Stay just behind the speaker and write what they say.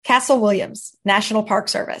Castle Williams, National Park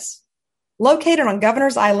Service. Located on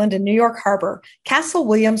Governor's Island in New York Harbor, Castle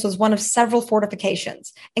Williams was one of several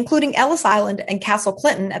fortifications, including Ellis Island and Castle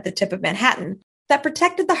Clinton at the tip of Manhattan, that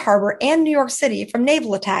protected the harbor and New York City from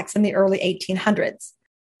naval attacks in the early 1800s.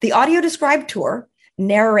 The audio-described tour,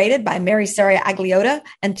 narrated by Mary Sarah Agliotta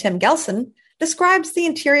and Tim Gelson, describes the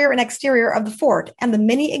interior and exterior of the fort and the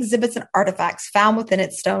many exhibits and artifacts found within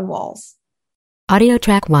its stone walls. Audio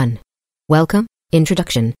Track 1. Welcome,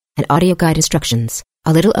 Introduction, and Audio Guide Instructions.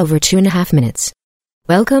 A little over 2.5 minutes.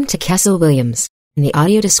 Welcome to Castle Williams, and the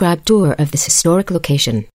audio-described tour of this historic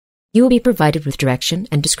location. You will be provided with direction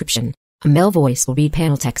and description. A male voice will read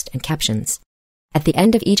panel text and captions. At the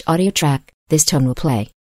end of each audio track, this tone will play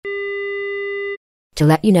to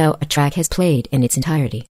let you know a track has played in its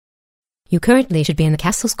entirety. You currently should be in the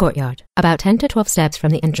castle's courtyard, about 10 to 12 steps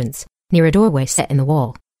from the entrance, near a doorway set in the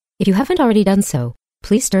wall. If you haven't already done so,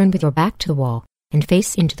 please turn with your back to the wall and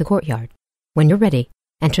face into the courtyard. When you're ready,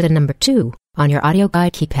 enter the number 2 on your audio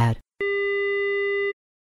guide keypad.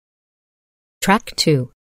 Track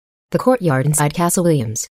 2. The courtyard inside Castle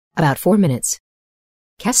Williams. About 4 minutes.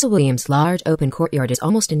 Castle Williams' large open courtyard is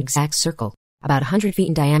almost an exact circle, about 100 feet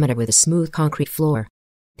in diameter with a smooth concrete floor.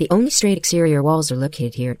 The only straight exterior walls are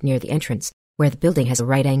located here near the entrance, where the building has a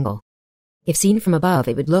right angle. If seen from above,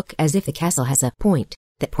 it would look as if the castle has a point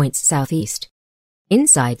that points southeast.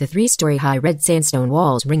 Inside, the 3-story high red sandstone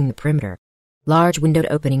walls ring the perimeter. Large windowed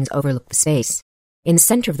openings overlook the space. In the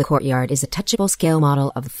center of the courtyard is a touchable scale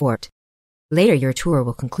model of the fort. Later, your tour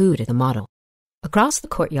will conclude at the model. Across the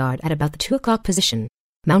courtyard, at about the 2 o'clock position,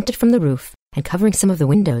 mounted from the roof and covering some of the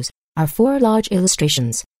windows, are 4 large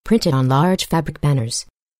illustrations printed on large fabric banners.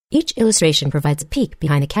 Each illustration provides a peek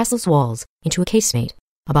behind the castle's walls into a casemate,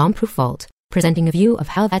 a bomb-proof vault, presenting a view of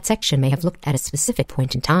how that section may have looked at a specific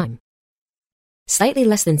point in time. Slightly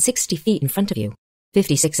less than 60 feet in front of you,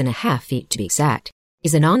 56.5 feet to be exact,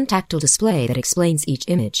 is a non-tactile display that explains each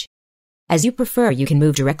image. As you prefer, you can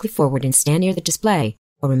move directly forward and stand near the display,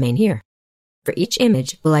 or remain here. For each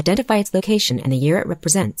image, we'll identify its location and the year it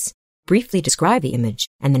represents, briefly describe the image,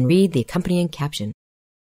 and then read the accompanying caption.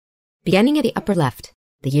 Beginning at the upper left,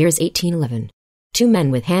 the year is 1811. 2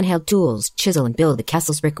 men with handheld tools chisel and build the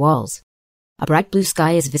castle's brick walls. A bright blue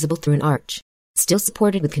sky is visible through an arch, still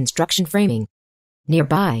supported with construction framing.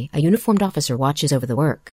 Nearby, a uniformed officer watches over the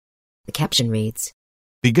work. The caption reads,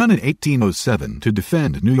 Begun in 1807 to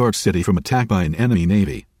defend New York City from attack by an enemy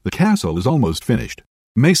navy, the castle is almost finished.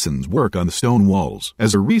 Masons work on the stone walls.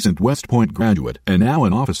 As a recent West Point graduate and now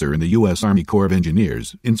an officer in the U.S. Army Corps of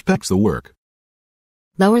Engineers inspects the work.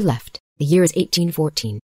 Lower left, the year is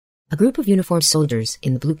 1814. A group of uniformed soldiers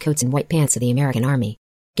in the blue coats and white pants of the American Army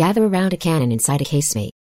gather around a cannon inside a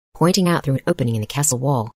casemate, pointing out through an opening in the castle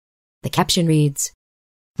wall. The caption reads,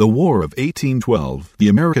 The War of 1812, the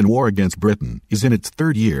American War against Britain, is in its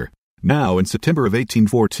 3rd year. Now, in September of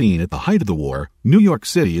 1814, at the height of the war, New York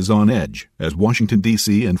City is on edge, as Washington,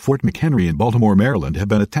 D.C. and Fort McHenry in Baltimore, Maryland have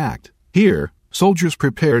been attacked. Here, soldiers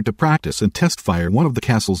prepared to practice and test fire one of the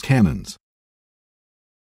castle's cannons.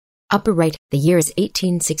 Upper right, the year is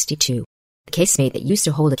 1862. The casemate that used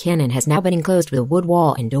to hold a cannon has now been enclosed with a wood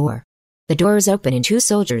wall and door. The door is open and 2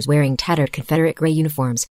 soldiers wearing tattered Confederate gray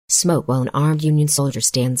uniforms smoke while an armed Union soldier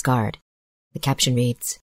stands guard. The caption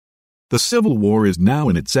reads, The Civil War is now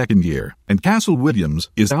in its 2nd year, and Castle Williams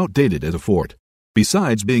is outdated as a fort.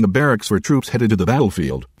 Besides being a barracks for troops headed to the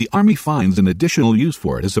battlefield, the Army finds an additional use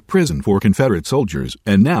for it as a prison for Confederate soldiers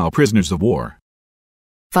and now prisoners of war.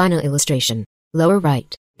 Final illustration. Lower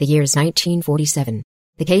right, the year is 1947.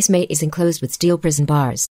 The casemate is enclosed with steel prison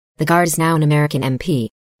bars. The guard is now an American MP,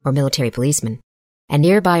 or military policeman, and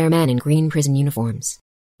nearby are men in green prison uniforms.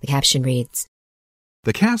 The caption reads,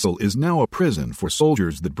 The castle is now a prison for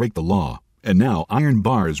soldiers that break the law, and now iron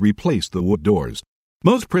bars replace the wood doors.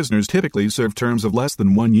 Most prisoners typically serve terms of less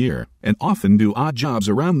than 1 year, and often do odd jobs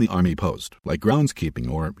around the Army post, like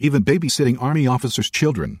groundskeeping or even babysitting Army officers'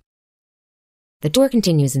 children. The tour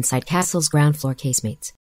continues inside castle's ground floor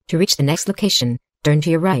casemates. To reach the next location, turn to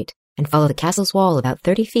your right, and follow the castle's wall about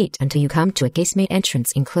 30 feet until you come to a casemate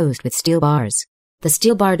entrance enclosed with steel bars. The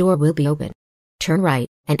steel bar door will be open. Turn right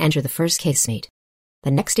and enter the first casemate. The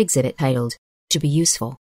next exhibit, titled, To Be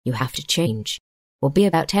Useful, You Have to Change, will be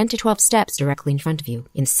about 10 to 12 steps directly in front of you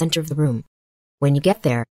in the center of the room. When you get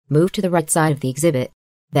there, move to the right side of the exhibit,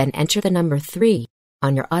 then enter the number 3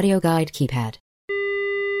 on your audio guide keypad.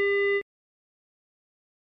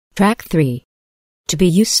 Track 3. To be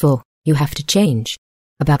useful, you have to change.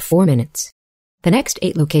 About 4 minutes. The next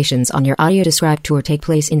 8 locations on your audio-described tour take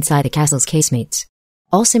place inside the castle's casemates,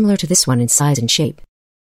 all similar to this one in size and shape.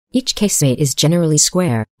 Each casemate is generally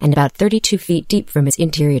square and about 32 feet deep from its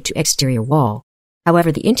interior to exterior wall.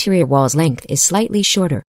 However, the interior wall's length is slightly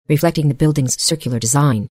shorter, reflecting the building's circular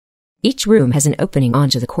design. Each room has an opening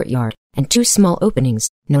onto the courtyard and two small openings,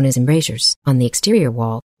 known as embrasures, on the exterior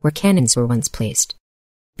wall where cannons were once placed.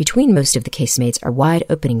 Between most of the casemates are wide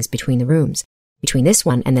openings between the rooms. Between this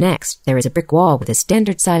one and the next, there is a brick wall with a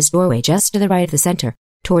standard-sized doorway just to the right of the center,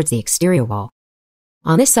 towards the exterior wall.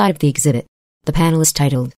 On this side of the exhibit, the panel is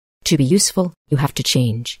titled, "To be useful, you have to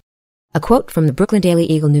change." A quote from the Brooklyn Daily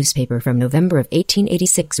Eagle newspaper from November of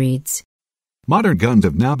 1886 reads, Modern guns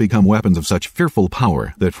have now become weapons of such fearful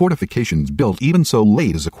power that fortifications built even so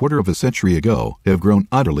late as a quarter of a century ago have grown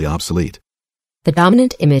utterly obsolete. The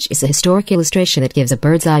dominant image is a historic illustration that gives a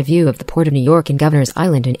bird's-eye view of the port of New York and Governor's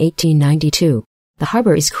Island in 1892. The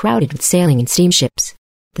harbor is crowded with sailing and steamships.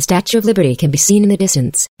 The Statue of Liberty can be seen in the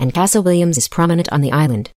distance, and Castle Williams is prominent on the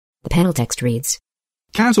island. The panel text reads,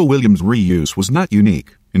 Castle Williams' reuse was not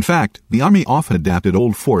unique. In fact, the Army often adapted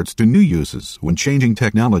old forts to new uses when changing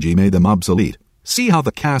technology made them obsolete. See how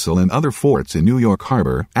the castle and other forts in New York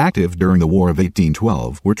Harbor, active during the War of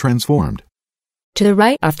 1812, were transformed. To the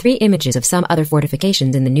right are three images of some other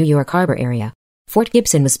fortifications in the New York Harbor area. Fort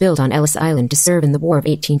Gibson was built on Ellis Island to serve in the War of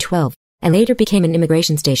 1812, and later became an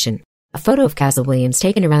immigration station. A photo of Castle Williams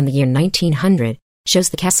taken around the year 1900 shows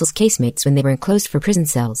the castle's casemates when they were enclosed for prison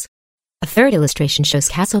cells. A third illustration shows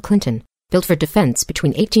Castle Clinton, built for defense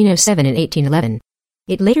between 1807 and 1811.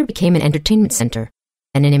 It later became an entertainment center,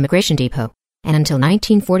 and an immigration depot, and until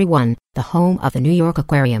 1941, the home of the New York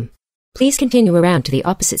Aquarium. Please continue around to the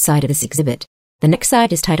opposite side of this exhibit. The next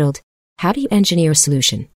side is titled, How Do You Engineer a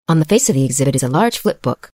Solution? On the face of the exhibit is a large flip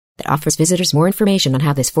book that offers visitors more information on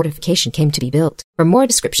how this fortification came to be built. For more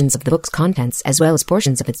descriptions of the book's contents as well as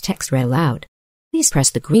portions of its text read aloud, please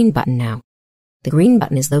press the green button now. The green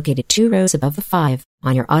button is located 2 rows above the 5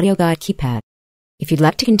 on your audio guide keypad. If you'd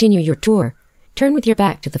like to continue your tour, turn with your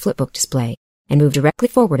back to the flipbook display and move directly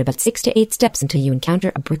forward about 6 to 8 steps until you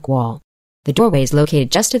encounter a brick wall. The doorway is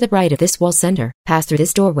located just to the right of this wall's center. Pass through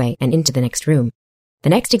this doorway and into the next room. The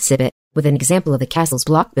next exhibit, with an example of the castle's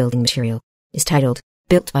block building material, is titled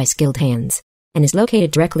Built by Skilled Hands and is located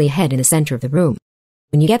directly ahead in the center of the room.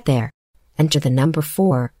 When you get there, enter the number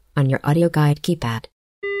 4 on your audio guide keypad.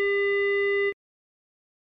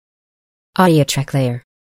 Audio track layer.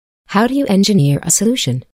 How do you engineer a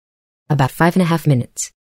solution? About 5.5 minutes.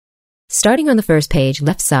 Starting on the first page,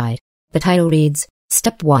 left side, the title reads,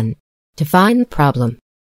 Step 1. Define the problem.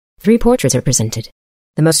 3 portraits are presented.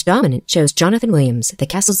 The most dominant shows Jonathan Williams, the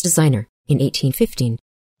castle's designer, in 1815.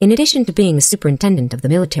 In addition to being the superintendent of the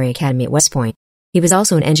military academy at West Point, he was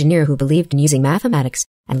also an engineer who believed in using mathematics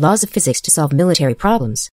and laws of physics to solve military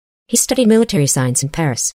problems. He studied military science in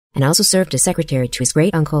Paris and also served as secretary to his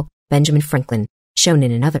great-uncle, Benjamin Franklin, shown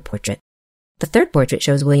in another portrait. The third portrait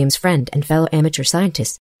shows Williams' friend and fellow amateur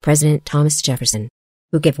scientist, President Thomas Jefferson,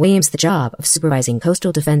 who gave Williams the job of supervising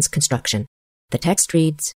coastal defense construction. The text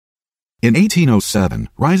reads, In 1807,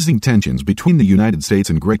 rising tensions between the United States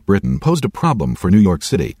and Great Britain posed a problem for New York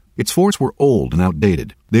City. Its forts were old and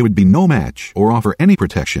outdated. They would be no match or offer any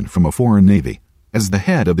protection from a foreign navy. As the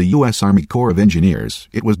head of the U.S. Army Corps of Engineers,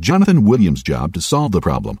 it was Jonathan Williams' job to solve the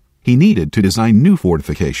problem. He needed to design new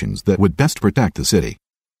fortifications that would best protect the city.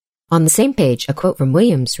 On the same page, a quote from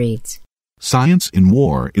Williams reads, Science in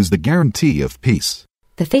war is the guarantee of peace.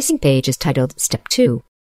 The facing page is titled Step 2.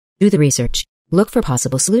 Do the research. Look for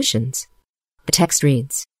possible solutions. The text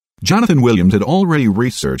reads, Jonathan Williams had already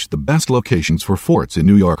researched the best locations for forts in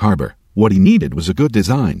New York Harbor. What he needed was a good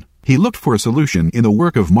design. He looked for a solution in the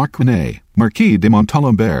work of Marc Quinet, Marquis de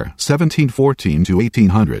Montalembert, 1714 to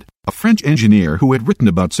 1800, a French engineer who had written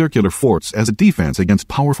about circular forts as a defense against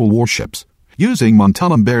powerful warships. Using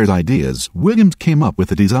Montalembert's ideas, Williams came up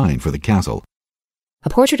with a design for the castle. A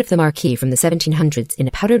portrait of the Marquis from the 1700s in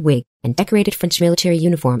a powdered wig and decorated French military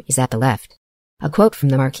uniform is at the left. A quote from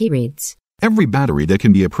the Marquis reads, Every battery that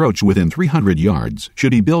can be approached within 300 yards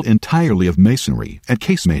should be built entirely of masonry and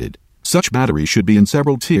casemated. Such batteries should be in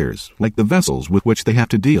several tiers, like the vessels with which they have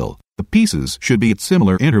to deal. The pieces should be at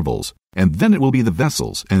similar intervals, and then it will be the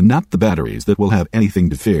vessels and not the batteries that will have anything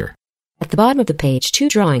to fear. At the bottom of the page, 2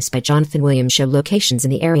 drawings by Jonathan Williams show locations in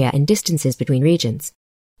the area and distances between regions.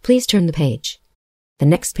 Please turn the page. The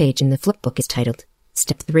next page in the flipbook is titled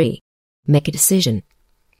Step 3. Make a decision.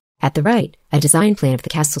 At the right, a design plan of the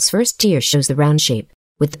castle's first tier shows the round shape,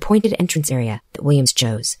 with the pointed entrance area that Williams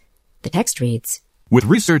chose. The text reads, With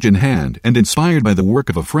research in hand and inspired by the work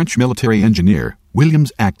of a French military engineer,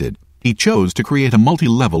 Williams acted. He chose to create a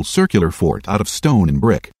multi-level circular fort out of stone and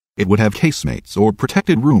brick. It would have casemates or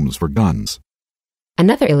protected rooms for guns.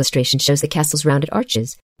 Another illustration shows the castle's rounded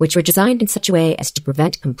arches, which were designed in such a way as to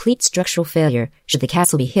prevent complete structural failure should the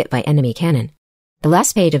castle be hit by enemy cannon. The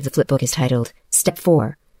last page of the flipbook is titled, Step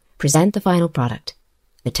 4, Present the Final Product.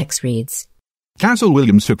 The text reads, Castle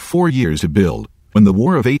Williams took 4 years to build. When the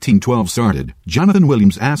War of 1812 started, Jonathan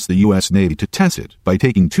Williams asked the U.S. Navy to test it by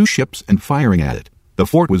taking 2 ships and firing at it. The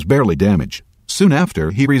fort was barely damaged. Soon after,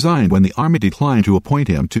 he resigned when the Army declined to appoint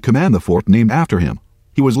him to command the fort named after him.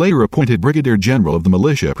 He was later appointed Brigadier General of the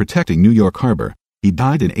militia protecting New York Harbor. He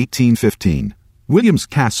died in 1815. Williams'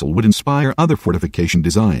 castle would inspire other fortification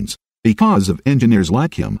designs. Because of engineers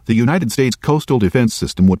like him, the United States coastal defense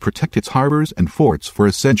system would protect its harbors and forts for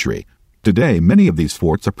a century. Today, many of these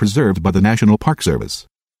forts are preserved by the National Park Service.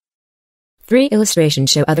 3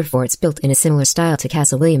 illustrations show other forts built in a similar style to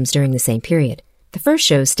Castle Williams during the same period. The first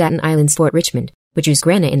shows Staten Island's Fort Richmond, which used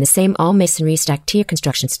granite in the same all-masonry stacked tier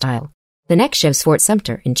construction style. The next shows Fort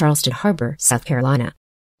Sumter in Charleston Harbor, South Carolina.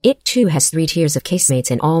 It, too, has 3 tiers of casemates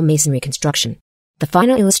in all-masonry construction. The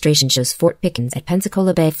final illustration shows Fort Pickens at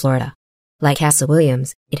Pensacola Bay, Florida. Like Castle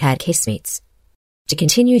Williams, it had casemates. To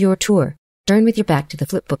continue your tour, turn with your back to the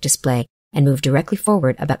flipbook display and move directly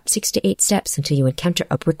forward about 6 to 8 steps until you encounter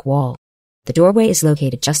a brick wall. The doorway is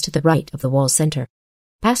located just to the right of the wall's center.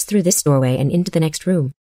 Pass through this doorway and into the next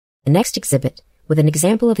room. The next exhibit, with an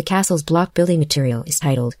example of the castle's block building material, is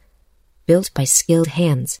titled, Built by Skilled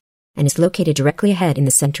Hands, and is located directly ahead in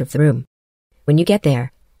the center of the room. When you get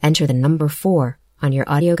there, enter the number 4 on your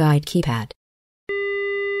audio guide keypad.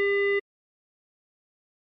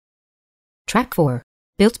 Track 4,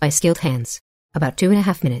 Built by Skilled Hands, about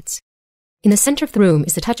 2.5 minutes. In the center of the room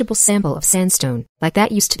is a touchable sample of sandstone, like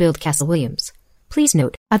that used to build Castle Williams. Please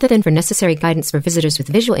note, other than for necessary guidance for visitors with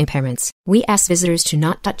visual impairments, we ask visitors to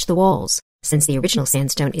not touch the walls, since the original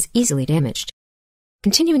sandstone is easily damaged.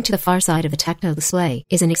 Continuing to the far side of the tactile display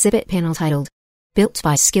is an exhibit panel titled, Built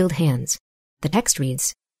by Skilled Hands. The text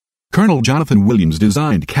reads, Colonel Jonathan Williams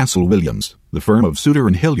designed Castle Williams. The firm of Suter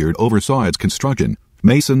and Hilliard oversaw its construction.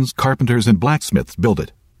 Masons, carpenters, and blacksmiths built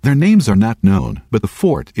it. Their names are not known, but the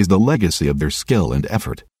fort is the legacy of their skill and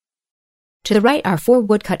effort. To the right are 4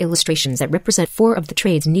 woodcut illustrations that represent 4 of the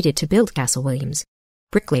trades needed to build Castle Williams.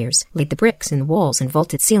 Bricklayers laid the bricks in the walls and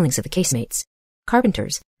vaulted ceilings of the casemates.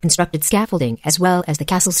 Carpenters constructed scaffolding as well as the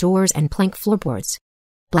castle's doors and plank floorboards.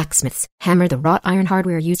 Blacksmiths hammered the wrought iron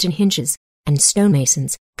hardware used in hinges, and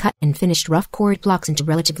stonemasons cut and finished rough quarried blocks into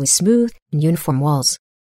relatively smooth and uniform walls.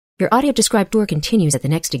 Your audio-described tour continues at the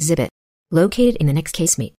next exhibit, located in the next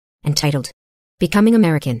casemate, and titled, Becoming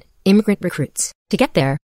American, Immigrant Recruits. To get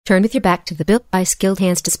there, turn with your back to the Built by Skilled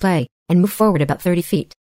Hands display and move forward about 30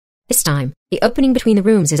 feet. This time, the opening between the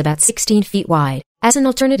rooms is about 16 feet wide. As an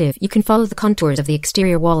alternative, you can follow the contours of the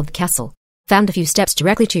exterior wall of the castle, found a few steps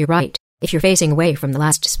directly to your right if you're facing away from the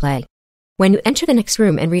last display. When you enter the next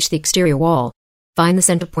room and reach the exterior wall, find the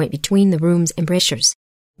center point between the room's embrasures,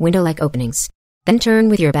 window-like openings. Then turn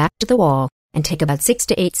with your back to the wall and take about 6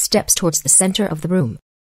 to 8 steps towards the center of the room.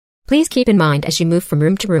 Please keep in mind as you move from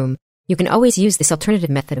room to room, you can always use this alternative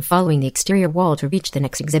method of following the exterior wall to reach the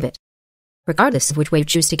next exhibit. Regardless of which way you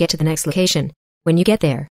choose to get to the next location, when you get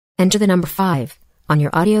there, enter the number 5 on your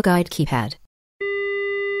audio guide keypad.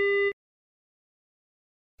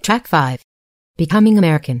 Track 5. Becoming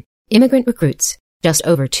American, Immigrant Recruits, just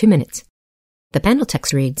over 2 minutes. The panel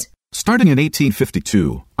text reads, Starting in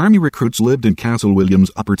 1852, Army recruits lived in Castle Williams'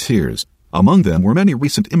 upper tiers. Among them were many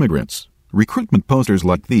recent immigrants. Recruitment posters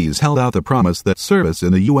like these held out the promise that service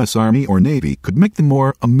in the U.S. Army or Navy could make them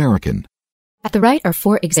more American. At the right are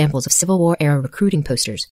 4 examples of Civil War-era recruiting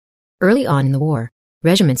posters. Early on in the war,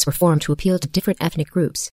 regiments were formed to appeal to different ethnic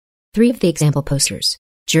groups. 3 of the example posters,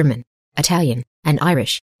 German, Italian, and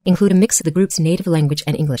Irish, include a mix of the group's native language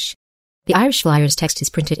and English. The Irish flyer's text is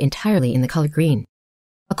printed entirely in the color green.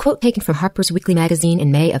 A quote taken from Harper's Weekly magazine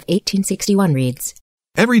in May of 1861 reads,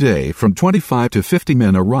 Every day, from 25 to 50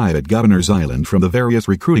 men arrive at Governor's Island from the various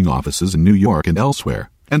recruiting offices in New York and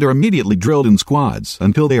elsewhere, and are immediately drilled in squads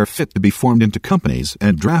until they are fit to be formed into companies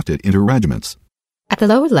and drafted into regiments. At the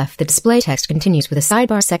lower left, the display text continues with a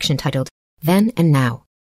sidebar section titled, Then and Now.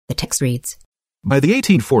 The text reads, By the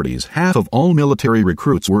 1840s, half of all military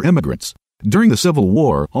recruits were immigrants. During the Civil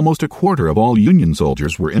War, almost a quarter of all Union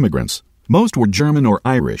soldiers were immigrants. Most were German or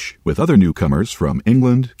Irish, with other newcomers from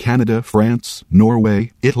England, Canada, France,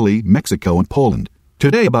 Norway, Italy, Mexico, and Poland.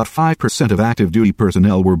 Today, about 5% of active duty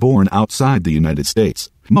personnel were born outside the United States.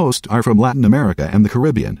 Most are from Latin America and the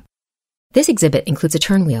Caribbean. This exhibit includes a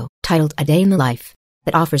turnwheel titled A Day in the Life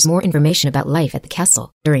that offers more information about life at the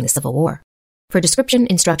castle during the Civil War. For description,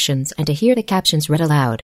 instructions, and to hear the captions read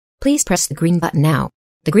aloud, please press the green button now.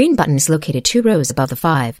 The green button is located 2 rows above the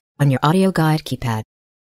 5 on your audio guide keypad.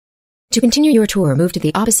 To continue your tour, move to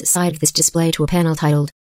the opposite side of this display to a panel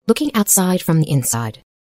titled Looking Outside from the Inside.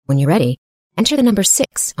 When you're ready, enter the number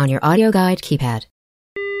 6 on your audio guide keypad.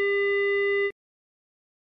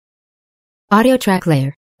 Audio track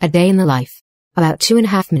layer, A Day in the Life, about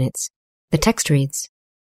 2.5 minutes. The text reads,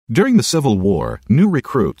 During the Civil War, new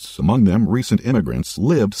recruits, among them recent immigrants,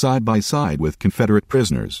 lived side by side with Confederate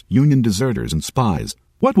prisoners, Union deserters, and spies.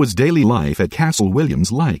 What was daily life at Castle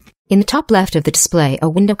Williams like? In the top left of the display, a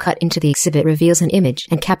window cut into the exhibit reveals an image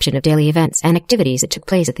and caption of daily events and activities that took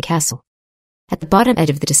place at the castle. At the bottom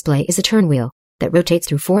edge of the display is a turn wheel that rotates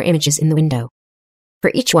through 4 images in the window.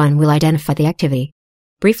 For each one, we'll identify the activity,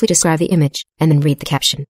 briefly describe the image, and then read the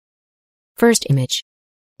caption. First image.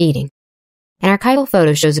 Eating. An archival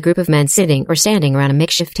photo shows a group of men sitting or standing around a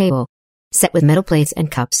makeshift table, set with metal plates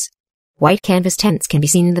and cups. White canvas tents can be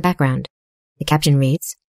seen in the background. The caption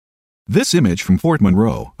reads, This image from Fort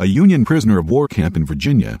Monroe, a Union prisoner of war camp in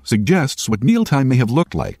Virginia, suggests what mealtime may have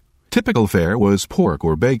looked like. Typical fare was pork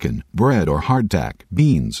or bacon, bread or hardtack,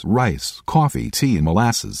 beans, rice, coffee, tea, and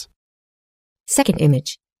molasses. Second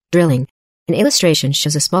image. Drilling. An illustration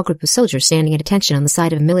shows a small group of soldiers standing at attention on the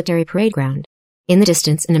side of a military parade ground. In the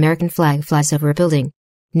distance, an American flag flies over a building.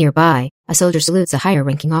 Nearby, a soldier salutes a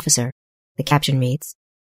higher-ranking officer. The caption reads,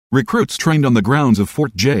 Recruits trained on the grounds of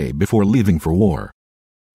Fort J before leaving for war.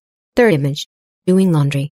 Third image. Doing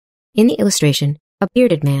laundry. In the illustration, a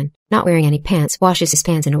bearded man, not wearing any pants, washes his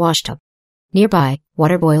pants in a washtub. Nearby,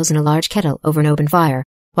 water boils in a large kettle over an open fire,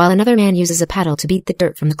 while another man uses a paddle to beat the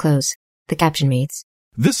dirt from the clothes. The caption reads,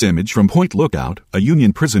 This image from Point Lookout, a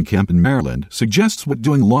Union prison camp in Maryland, suggests what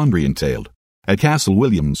doing laundry entailed. At Castle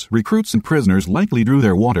Williams, recruits and prisoners likely drew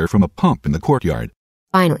their water from a pump in the courtyard.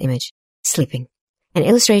 Final image. Sleeping. An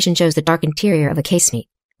illustration shows the dark interior of a casemate,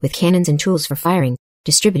 with cannons and tools for firing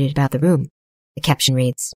distributed about the room. The caption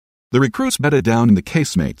reads, The recruits bedded down in the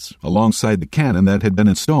casemates, alongside the cannon that had been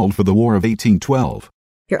installed for the War of 1812.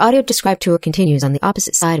 Your audio described tour continues on the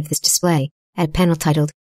opposite side of this display, at a panel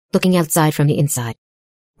titled Looking Outside from the Inside.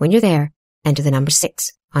 When you're there, enter the number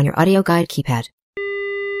 6 on your audio guide keypad.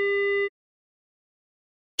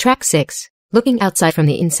 Track 6, Looking Outside from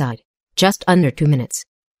the Inside, just under 2 minutes.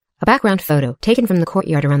 A background photo, taken from the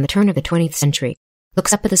courtyard around the turn of the 20th century,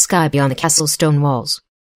 looks up at the sky beyond the castle's stone walls.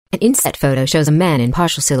 An inset photo shows a man in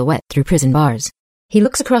partial silhouette through prison bars. He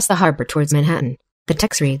looks across the harbor towards Manhattan. The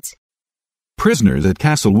text reads, Prisoners at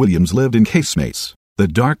Castle Williams lived in casemates. The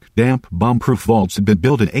dark, damp, bomb-proof vaults had been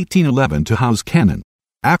built in 1811 to house cannon.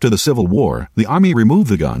 After the Civil War, the Army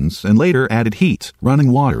removed the guns and later added heat,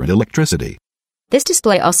 running water, and electricity. This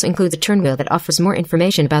display also includes a turnwheel that offers more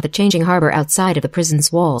information about the changing harbor outside of the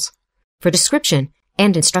prison's walls. For description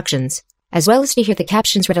and instructions, as well as to hear the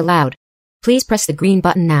captions read aloud, please press the green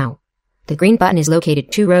button now. The green button is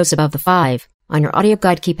located 2 rows above the 5 on your audio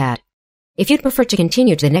guide keypad. If you'd prefer to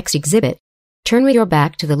continue to the next exhibit, turn with your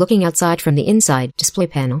back to the Looking Outside from the Inside display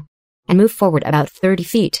panel and move forward about 30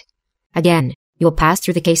 feet. Again, you will pass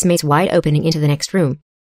through the casemate's wide opening into the next room.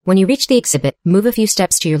 When you reach the exhibit, move a few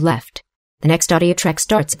steps to your left. The next audio track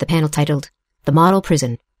starts at the panel titled The Model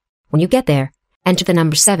Prison. When you get there, enter the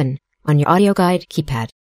number 7 on your audio guide keypad.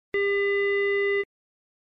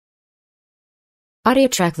 Audio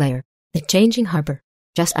track layer, The Changing Harbor,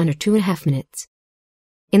 just under 2.5 minutes.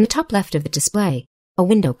 In the top left of the display, a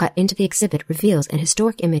window cut into the exhibit reveals an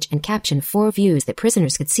historic image and caption 4 views that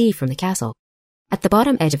prisoners could see from the castle. At the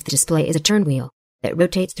bottom edge of the display is a turn wheel that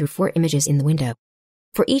rotates through 4 images in the window.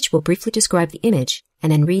 For each, we'll briefly describe the image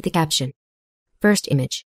and then read the caption. First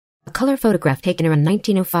image. A color photograph taken around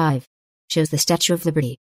 1905 shows the Statue of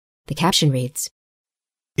Liberty. The caption reads,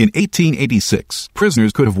 In 1886,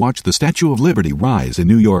 prisoners could have watched the Statue of Liberty rise in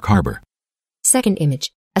New York Harbor. Second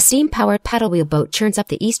image. A steam-powered paddle wheel boat churns up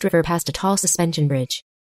the East River past a tall suspension bridge.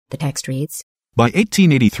 The text reads, By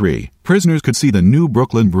 1883, prisoners could see the new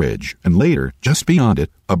Brooklyn Bridge, and later, just beyond it,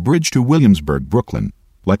 a bridge to Williamsburg, Brooklyn.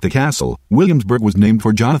 Like the castle, Williamsburg was named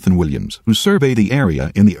for Jonathan Williams, who surveyed the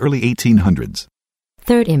area in the early 1800s.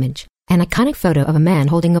 Third image. An iconic photo of a man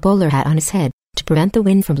holding a bowler hat on his head to prevent the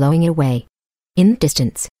wind from blowing it away. In the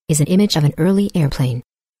distance is an image of an early airplane.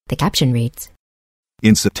 The caption reads,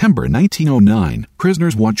 In September 1909,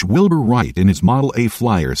 prisoners watched Wilbur Wright in his Model A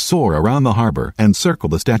flyer soar around the harbor and circle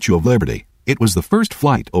the Statue of Liberty. It was the first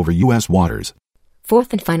flight over U.S. waters.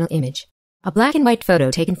 Fourth and final image. A black and white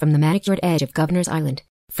photo taken from the manicured edge of Governor's Island,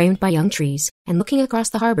 framed by young trees and looking across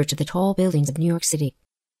the harbor to the tall buildings of New York City.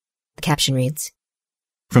 The caption reads,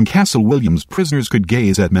 From Castle Williams, prisoners could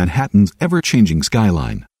gaze at Manhattan's ever-changing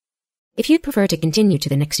skyline. If you'd prefer to continue to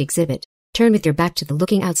the next exhibit, turn with your back to the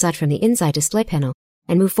Looking Outside from the Inside display panel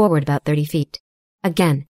and move forward about 30 feet.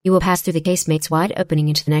 Again, You will pass through the casemate's wide opening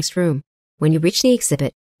into the next room. When you reach the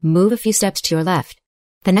exhibit, move a few steps to your left.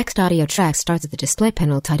 The next audio track starts at the display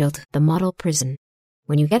panel titled The Model Prison.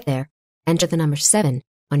 When you get there, enter the number 7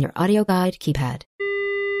 on your audio guide keypad.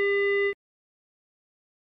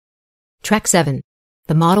 Track 7.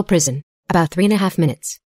 The Model Prison. About 3.5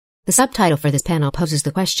 minutes. The subtitle for this panel poses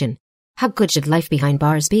the question, how good should life behind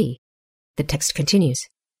bars be? The text continues.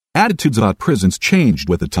 Attitudes about prisons changed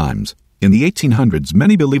with the times. In the 1800s,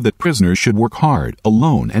 many believed that prisoners should work hard,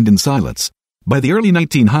 alone, and in silence. By the early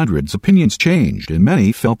 1900s, opinions changed, and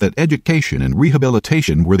many felt that education and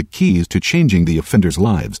rehabilitation were the keys to changing the offenders'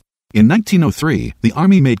 lives. In 1903, the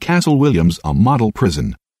Army made Castle Williams a model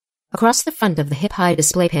prison. Across the front of the hip-high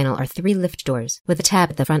display panel are 3 lift doors with a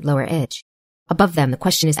tab at the front lower edge. Above them, the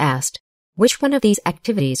question is asked, which one of these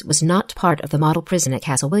activities was not part of the model prison at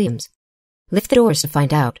Castle Williams? Lift the doors to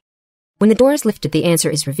find out. When the door is lifted, the answer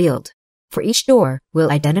is revealed. For each door, we'll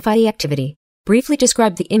identify the activity, briefly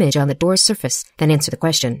describe the image on the door's surface, then answer the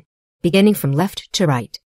question, beginning from left to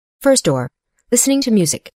right. First door, listening to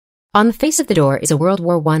music. On the face of the door is a World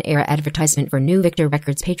War I era advertisement for New Victor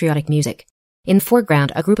Records patriotic music. In the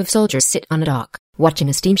foreground, a group of soldiers sit on a dock, watching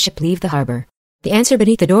a steamship leave the harbor. The answer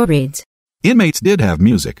beneath the door reads, Inmates did have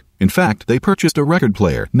music. In fact, they purchased a record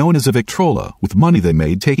player known as a Victrola with money they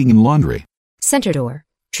made taking in laundry. Center door,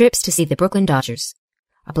 trips to see the Brooklyn Dodgers.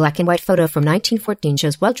 A black and white photo from 1914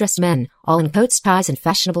 shows well-dressed men, all in coats, ties, and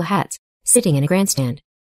fashionable hats, sitting in a grandstand.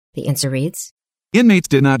 The answer reads, Inmates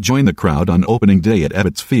did not join the crowd on opening day at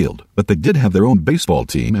Ebbets Field, but they did have their own baseball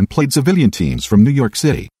team and played civilian teams from New York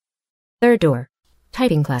City. Third door,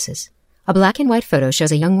 typing classes. A black and white photo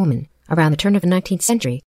shows a young woman, around the turn of the 19th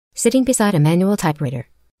century, sitting beside a manual typewriter.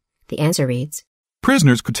 The answer reads,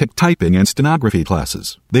 Prisoners could take typing and stenography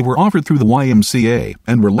classes. They were offered through the YMCA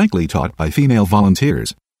and were likely taught by female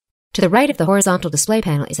volunteers. To the right of the horizontal display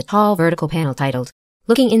panel is a tall vertical panel titled,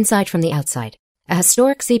 Looking Inside from the Outside. A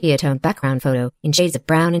historic sepia-toned background photo in shades of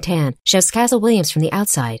brown and tan shows Castle Williams from the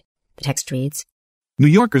outside. The text reads, New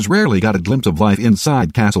Yorkers rarely got a glimpse of life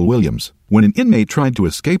inside Castle Williams. When an inmate tried to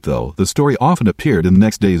escape, though, the story often appeared in the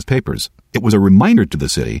next day's papers. It was a reminder to the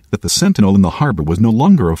city that the Sentinel in the harbor was no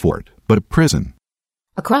longer a fort, but a prison.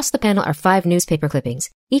 Across the panel are 5 newspaper clippings,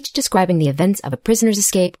 each describing the events of a prisoner's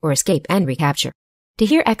escape or escape and recapture. To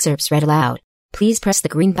hear excerpts read aloud, please press the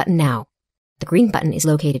green button now. The green button is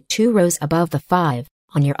located 2 rows above the 5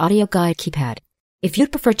 on your audio guide keypad. If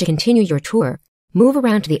you'd prefer to continue your tour, move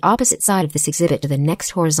around to the opposite side of this exhibit to the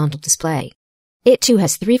next horizontal display. It too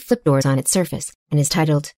has 3 flip doors on its surface and is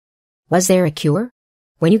titled, Was There a Cure?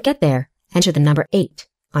 When you get there, enter the number 8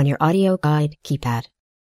 on your audio guide keypad.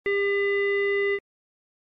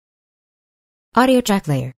 Audio track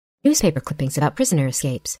layer. Newspaper clippings about prisoner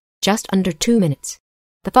escapes. Just under 2 minutes.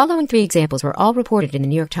 The following 3 examples were all reported in the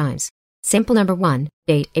New York Times. Sample number 1,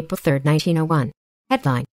 date April 3, 1901.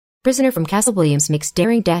 Headline, Prisoner from Castle Williams makes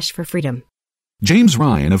daring dash for freedom. James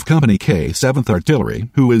Ryan of Company K, 7th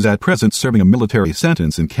Artillery, who is at present serving a military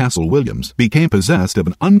sentence in Castle Williams, became possessed of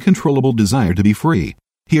an uncontrollable desire to be free.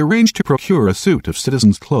 He arranged to procure a suit of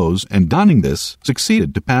citizen's clothes and, donning this,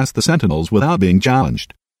 succeeded to pass the sentinels without being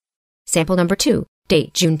challenged. Sample number 2,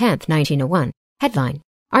 date June 10, 1901. Headline,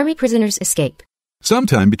 Army prisoners escape.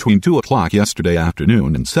 Sometime between 2 o'clock yesterday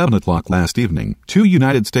afternoon and 7 o'clock last evening, 2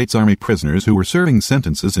 United States Army prisoners who were serving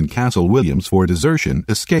sentences in Castle Williams for desertion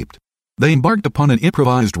escaped. They embarked upon an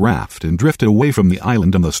improvised raft and drifted away from the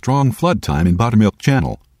island on the strong flood time in Buttermilk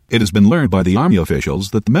Channel. It has been learned by the Army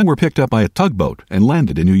officials that the men were picked up by a tugboat and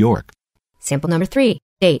landed in New York. Sample number 3,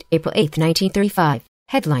 date April 8, 1935.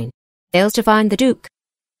 Headline, Fails to find the Duke.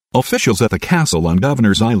 Officials at the castle on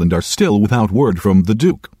Governor's Island are still without word from the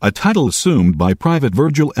Duke, a title assumed by Private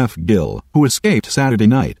Virgil F. Gill, who escaped Saturday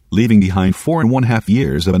night, leaving behind 4.5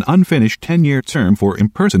 years of an unfinished 10-year term for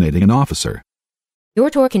impersonating an officer. Your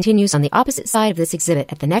tour continues on the opposite side of this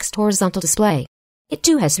exhibit at the next horizontal display. It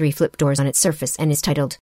too has 3 flip doors on its surface and is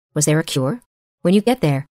titled, Was There a Cure? When you get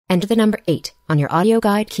there, enter the number 8 on your audio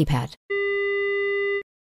guide keypad.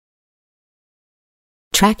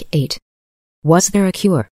 Track 8. Was There a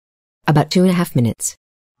Cure? About 2.5 minutes.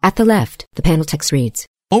 At the left, the panel text reads,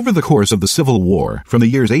 Over the course of the Civil War, from the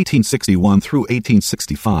years 1861 through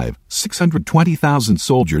 1865, 620,000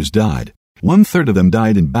 soldiers died. 1/3 of them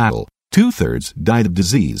died in battle. 2/3 died of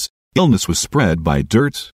disease. Illness was spread by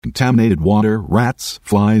dirt, contaminated water, rats,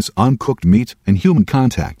 flies, uncooked meat, and human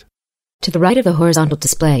contact. To the right of the horizontal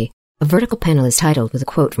display, a vertical panel is titled with a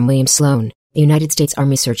quote from William Sloan, a United States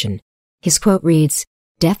Army surgeon. His quote reads,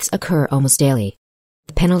 Deaths occur almost daily.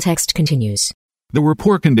 The panel text continues. There were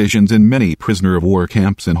poor conditions in many prisoner-of-war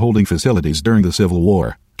camps and holding facilities during the Civil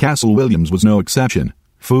War. Castle Williams was no exception.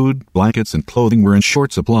 Food, blankets, and clothing were in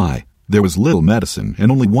short supply. There was little medicine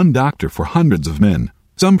and only one doctor for hundreds of men.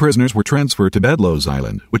 Some prisoners were transferred to Bedloes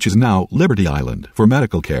Island, which is now Liberty Island, for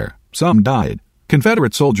medical care. Some died.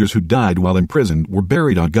 Confederate soldiers who died while imprisoned were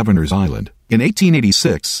buried on Governor's Island. In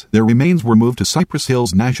 1886, their remains were moved to Cypress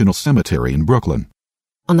Hills National Cemetery in Brooklyn.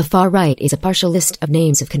 On the far right is a partial list of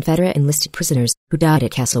names of Confederate enlisted prisoners who died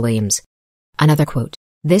at Castle Williams. Another quote.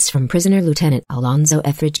 This from Prisoner Lieutenant Alonzo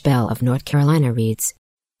Etheridge Bell of North Carolina reads,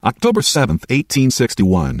 October 7,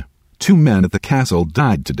 1861. 2 men at the castle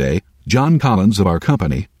died today, John Collins of our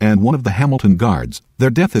company and one of the Hamilton Guards. Their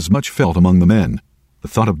death is much felt among the men. The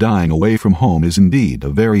thought of dying away from home is indeed a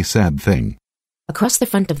very sad thing. Across the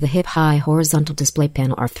front of the hip-high horizontal display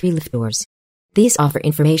panel are 3 lift doors. These offer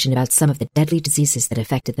information about some of the deadly diseases that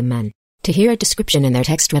affected the men. To hear a description in their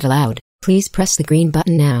text read aloud, please press the green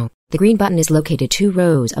button now. The green button is located 2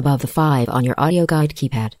 rows above the 5 on your audio guide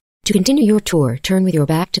keypad. To continue your tour, turn with your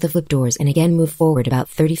back to the flip doors and again move forward about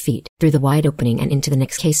 30 feet through the wide opening and into the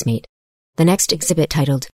next casemate. The next exhibit,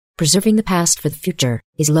 titled Preserving the Past for the Future,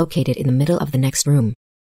 is located in the middle of the next room.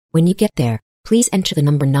 When you get there, please enter the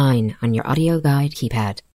number 9 on your audio guide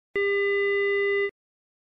keypad.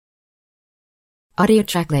 Audio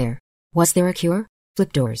track layer. Was there a cure?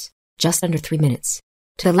 Flip doors. Just under 3 minutes.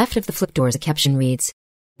 To the left of the flip doors, a caption reads,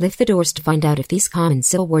 Lift the doors to find out if these common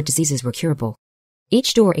Civil War diseases were curable.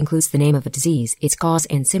 Each door includes the name of a disease, its cause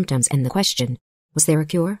and symptoms, and the question, was there a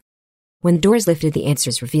cure? When the door is lifted, the answer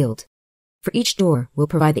is revealed. For each door, we'll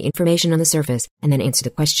provide the information on the surface and then answer the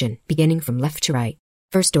question, beginning from left to right.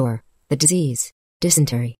 First door, the disease,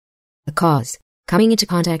 dysentery. The cause, coming into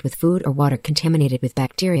contact with food or water contaminated with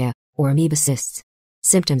bacteria or amoeba cysts.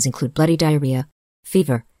 Symptoms include bloody diarrhea,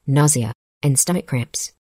 fever, nausea, and stomach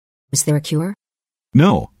cramps. Was there a cure?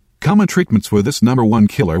 No. Common treatments for this number 1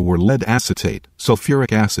 killer were lead acetate,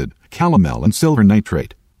 sulfuric acid, calomel, and silver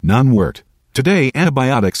nitrate. None worked. Today,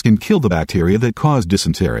 antibiotics can kill the bacteria that cause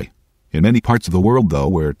dysentery. In many parts of the world, though,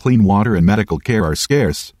 where clean water and medical care are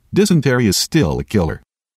scarce, dysentery is still a killer.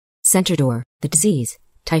 Center door, the disease,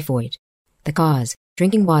 typhoid. The cause,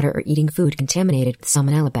 drinking water or eating food contaminated with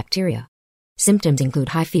salmonella bacteria. Symptoms include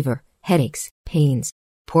high fever, headaches, pains,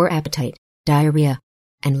 poor appetite, diarrhea,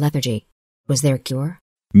 and lethargy. Was there a cure?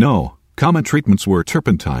 No. Common treatments were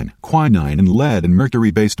turpentine, quinine, and lead and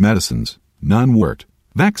mercury-based medicines. None worked.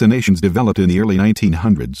 Vaccinations developed in the early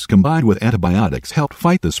 1900s combined with antibiotics helped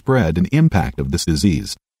fight the spread and impact of this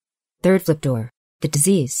disease. Third flip door, the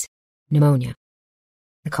disease, pneumonia.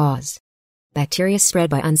 The cause, bacteria spread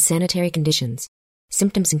by unsanitary conditions.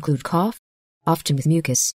 Symptoms include cough, often with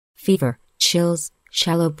mucus, fever, chills,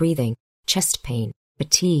 shallow breathing, chest pain,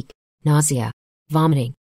 fatigue, nausea,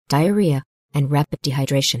 vomiting, diarrhea, and rapid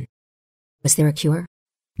dehydration. Was there a cure?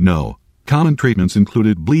 No. Common treatments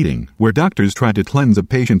included bleeding, where doctors tried to cleanse a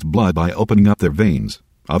patient's blood by opening up their veins.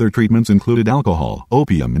 Other treatments included alcohol,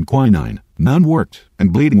 opium, and quinine. None worked,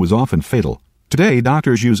 and bleeding was often fatal. Today,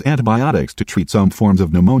 doctors use antibiotics to treat some forms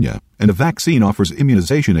of pneumonia, and a vaccine offers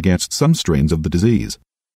immunization against some strains of the disease.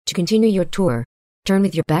 To continue your tour, turn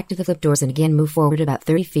with your back to the flip doors and again move forward about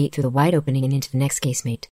 30 feet through the wide opening and into the next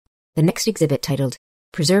casemate. The next exhibit, titled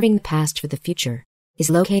Preserving the Past for the Future, is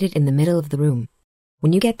located in the middle of the room.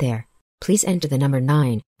 When you get there, please enter the number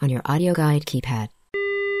 9 on your audio guide keypad.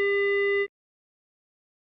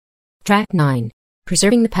 Track 9,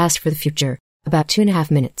 Preserving the Past for the Future, about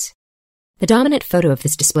 2.5 minutes. The dominant photo of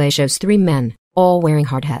this display shows 3 men, all wearing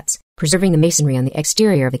hard hats, preserving the masonry on the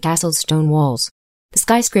exterior of the castle's stone walls. The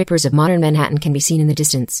skyscrapers of modern Manhattan can be seen in the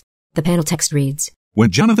distance. The panel text reads,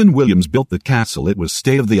 When Jonathan Williams built the castle, it was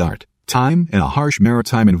state-of-the-art. Time and a harsh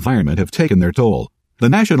maritime environment have taken their toll. The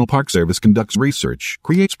National Park Service conducts research,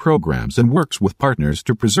 creates programs, and works with partners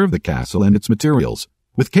to preserve the castle and its materials.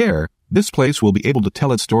 With care, this place will be able to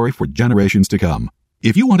tell its story for generations to come.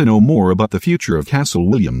 If you want to know more about the future of Castle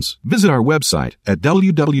Williams, visit our website at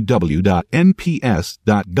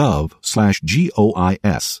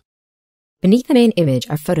www.nps.gov/GOIS. Beneath the main image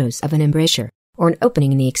are photos of an embrasure, or an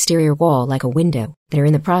opening in the exterior wall like a window, that are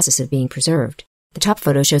in the process of being preserved. The top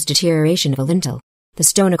photo shows deterioration of a lintel, the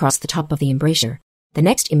stone across the top of the embrasure. The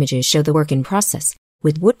next images show the work in process,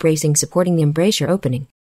 with wood bracing supporting the embrasure opening.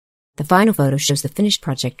 The final photo shows the finished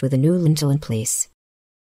project with a new lintel in place.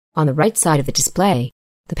 On the right side of the display,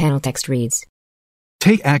 the panel text reads,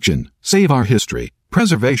 Take action. Save our history.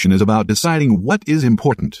 Preservation is about deciding what is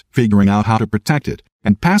important, figuring out how to protect it,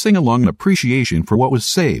 and passing along an appreciation for what was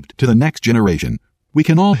saved to the next generation. We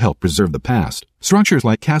can all help preserve the past. Structures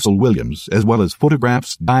like Castle Williams, as well as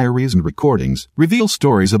photographs, diaries, and recordings, reveal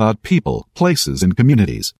stories about people, places, and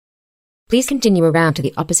communities. Please continue around to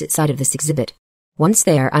the opposite side of this exhibit. Once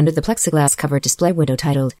there, under the plexiglass-covered display window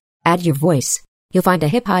titled, Add Your Voice, you'll find a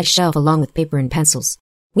hip-high shelf along with paper and pencils.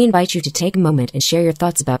 We invite you to take a moment and share your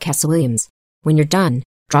thoughts about Castle Williams. When you're done,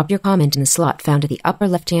 drop your comment in the slot found at the upper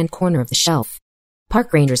left-hand corner of the shelf.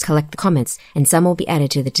 Park rangers collect the comments, and some will be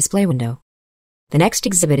added to the display window. The next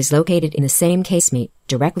exhibit is located in the same casemate,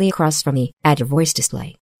 directly across from the Add Your Voice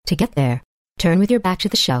display. To get there, turn with your back to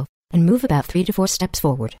the shelf and move about 3 to 4 steps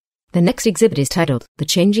forward. The next exhibit is titled, The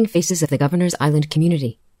Changing Faces of the Governor's Island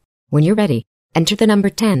Community. When you're ready, enter the number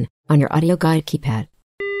 10 on your audio guide keypad.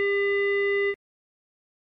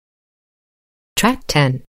 Track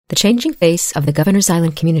 10. The Changing Face of the Governor's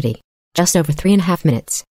Island Community. Just over 3.5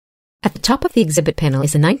 minutes. At the top of the exhibit panel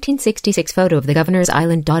is a 1966 photo of the Governor's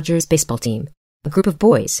Island Dodgers baseball team. A group of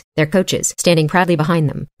boys, their coaches, standing proudly behind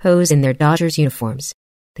them, pose in their Dodgers uniforms.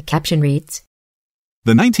 The caption reads,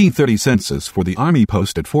 The 1930 census for the Army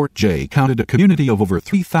post at Fort Jay counted a community of over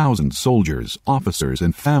 3,000 soldiers, officers,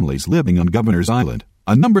 and families living on Governor's Island,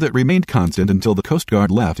 a number that remained constant until the Coast Guard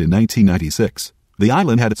left in 1996. The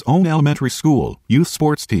island had its own elementary school, youth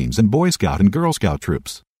sports teams, and Boy Scout and Girl Scout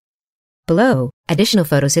troops. Below, additional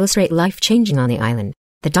photos illustrate life changing on the island.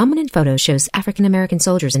 The dominant photo shows African-American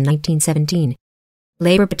soldiers in 1917,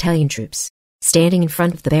 Labor Battalion troops, standing in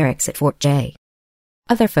front of the barracks at Fort Jay.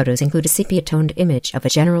 Other photos include a sepia-toned image of a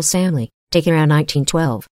general's family, taken around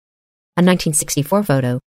 1912. A 1964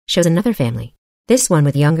 photo shows another family, this one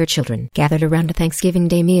with younger children gathered around a Thanksgiving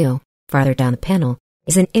Day meal. Farther down the panel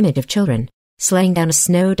is an image of children sledding down a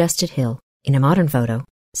snow-dusted hill. In a modern photo,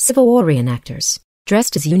 Civil War reenactors,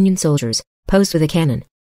 dressed as Union soldiers, posed with a cannon.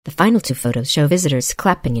 The final 2 photos show visitors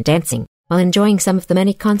clapping and dancing while enjoying some of the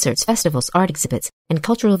many concerts, festivals, art exhibits, and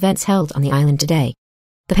cultural events held on the island today.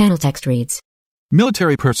 The panel text reads,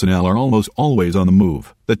 Military personnel are almost always on the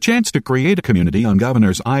move. The chance to create a community on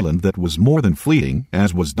Governor's Island that was more than fleeting,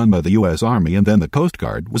 as was done by the U.S. Army and then the Coast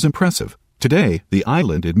Guard, was impressive. Today, the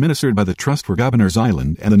island, administered by the Trust for Governor's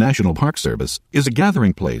Island and the National Park Service, is a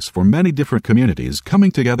gathering place for many different communities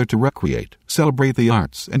coming together to recreate, celebrate the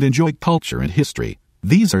arts, and enjoy culture and history.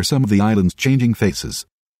 These are some of the island's changing faces.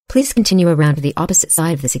 Please continue around to the opposite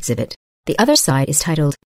side of this exhibit. The other side is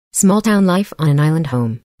titled, Small Town Life on an Island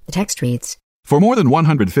Home. The text reads, For more than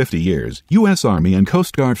 150 years, U.S. Army and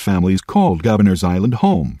Coast Guard families called Governor's Island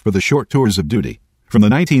home for the short tours of duty. From the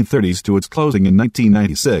 1930s to its closing in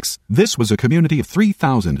 1996, this was a community of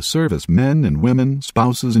 3,000 service men and women,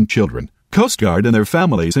 spouses, and children. Coast Guard and their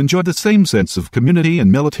families enjoyed the same sense of community and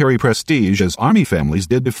military prestige as Army families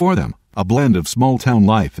did before them, a blend of small-town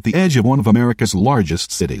life at the edge of one of America's largest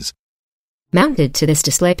cities. Mounted to this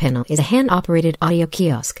display panel is a hand-operated audio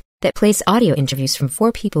kiosk that plays audio interviews from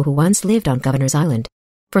 4 people who once lived on Governor's Island.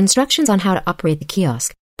 For instructions on how to operate the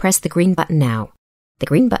kiosk, press the green button now. The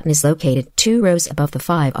green button is located 2 rows above the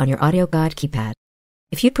 5 on your audio guide keypad.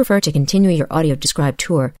 If you prefer to continue your audio-described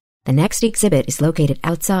tour, the next exhibit is located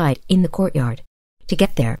outside in the courtyard. To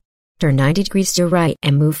get there, turn 90 degrees to your right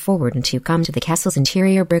and move forward until you come to the castle's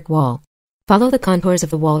interior brick wall. Follow the contours of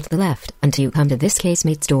the wall to the left until you come to this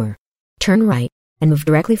casemate's door. Turn right and move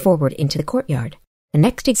directly forward into the courtyard. The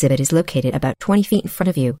next exhibit is located about 20 feet in front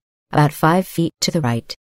of you, about 5 feet to the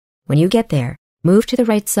right. When you get there, move to the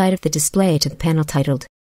right side of the display to the panel titled,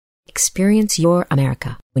 Experience Your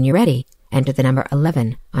America. When you're ready, enter the number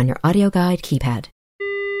 11 on your audio guide keypad.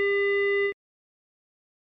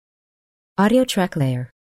 Audio track layer.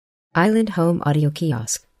 Island Home Audio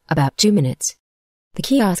Kiosk. About 2 minutes. The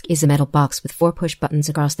kiosk is a metal box with 4 push buttons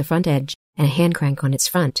across the front edge and a hand crank on its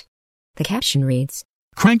front. The caption reads,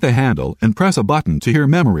 Crank the handle and press a button to hear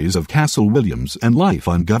memories of Castle Williams and life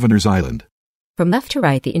on Governor's Island. From left to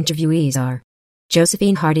right, the interviewees are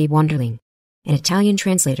Josephine Hardy Wanderling, an Italian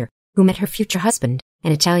translator who met her future husband,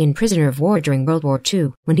 an Italian prisoner of war during World War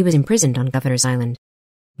II when he was imprisoned on Governor's Island.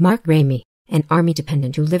 Mark Ramey, an Army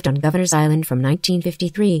dependent who lived on Governor's Island from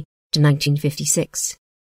 1953 to 1956,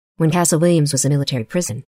 when Castle Williams was a military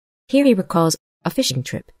prison. Here he recalls a fishing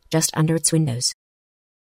trip just under its windows.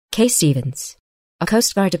 Kay Stevens, a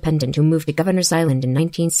Coast Guard dependent who moved to Governor's Island in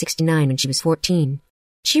 1969 when she was 14.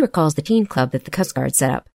 She recalls the teen club that the Coast Guard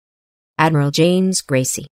set up. Admiral James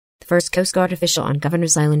Gracie, the first Coast Guard official on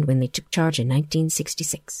Governor's Island when they took charge in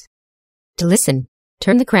 1966. To listen,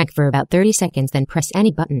 turn the crank for about 30 seconds, then press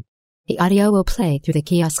any button. The audio will play through the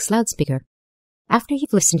kiosk's loudspeaker. After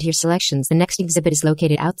you've listened to your selections, the next exhibit is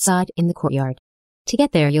located outside in the courtyard. To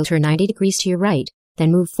get there, you'll turn 90 degrees to your right,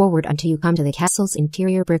 then move forward until you come to the castle's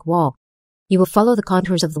interior brick wall. You will follow the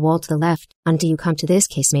contours of the wall to the left until you come to this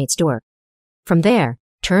casemate's door. From there,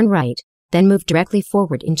 turn right, then move directly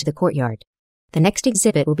forward into the courtyard. The next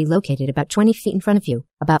exhibit will be located about 20 feet in front of you,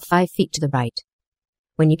 about 5 feet to the right.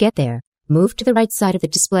 When you get there, Move to the right side of the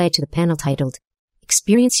display to the panel titled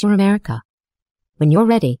Experience Your America. When you're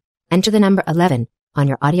ready, enter the number 11 on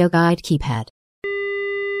your audio guide keypad.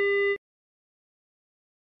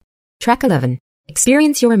 Track 11.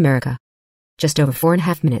 Experience Your America. Just over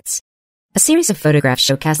 4.5 minutes. A series of photographs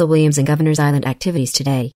show Castle Williams and Governor's Island activities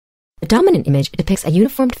today. The dominant image depicts a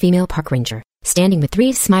uniformed female park ranger standing with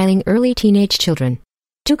 3 smiling early teenage children,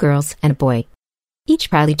 2 girls and a boy, each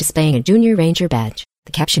proudly displaying a junior ranger badge.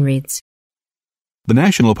 The caption reads, The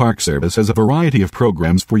National Park Service has a variety of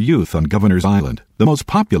programs for youth on Governor's Island. The most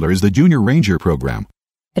popular is the Junior Ranger program.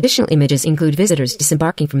 Additional images include visitors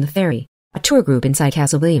disembarking from the ferry, a tour group inside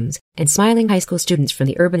Castle Williams, and smiling high school students from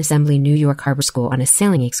the Urban Assembly New York Harbor School on a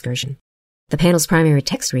sailing excursion. The panel's primary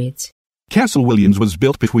text reads, Castle Williams was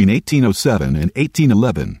built between 1807 and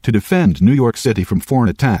 1811 to defend New York City from foreign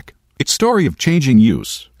attack. Its story of changing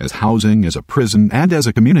use, as housing, as a prison, and as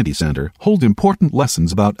a community center, hold important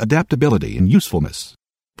lessons about adaptability and usefulness.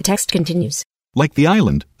 The text continues. Like the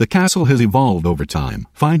island, the castle has evolved over time,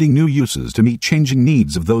 finding new uses to meet changing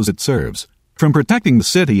needs of those it serves. From protecting the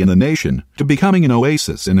city and the nation to becoming an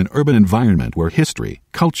oasis in an urban environment where history,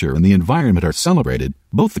 culture, and the environment are celebrated,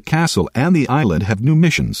 both the castle and the island have new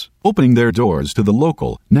missions, opening their doors to the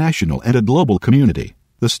local, national, and a global community.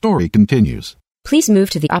 The story continues. Please move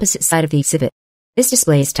to the opposite side of the exhibit. This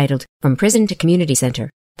display is titled From Prison to Community Center,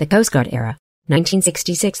 the Coast Guard Era,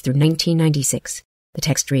 1966 through 1996. The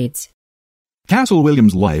text reads, Castle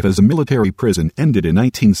Williams' life as a military prison ended in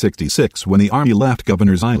 1966 when the Army left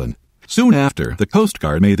Governor's Island. Soon after, the Coast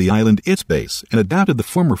Guard made the island its base and adapted the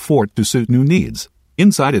former fort to suit new needs.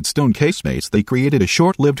 Inside its stone casemates, they created a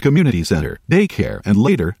short-lived community center, daycare, and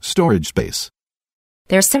later, storage space.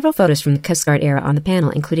 There are several photos from the Coast Guard era on the panel,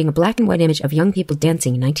 including a black and white image of young people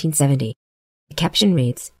dancing in 1970. The caption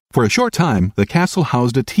reads, For a short time, the castle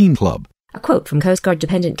housed a teen club. A quote from Coast Guard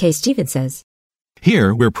dependent Kay Stevens says,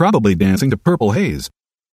 Here, we're probably dancing to Purple Haze.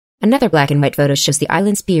 Another black and white photo shows the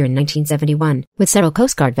island's pier in 1971, with several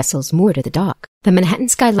Coast Guard vessels moored at the dock. The Manhattan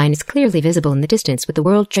skyline is clearly visible in the distance, with the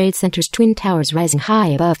World Trade Center's twin towers rising high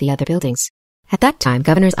above the other buildings. At that time,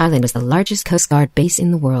 Governor's Island was the largest Coast Guard base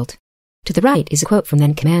in the world. To the right is a quote from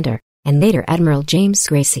then-Commander, and later Admiral James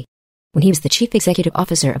Gracie, when he was the Chief Executive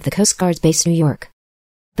Officer of the Coast Guard's base New York.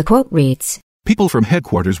 The quote reads, People from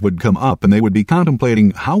headquarters would come up and they would be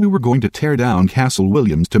contemplating how we were going to tear down Castle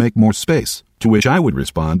Williams to make more space. To which I would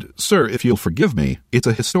respond, Sir, if you'll forgive me, it's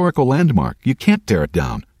a historical landmark. You can't tear it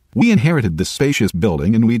down. We inherited this spacious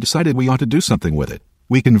building and we decided we ought to do something with it.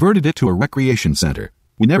 We converted it to a recreation center.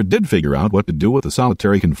 We never did figure out what to do with the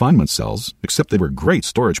solitary confinement cells, except they were great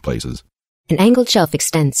storage places. An angled shelf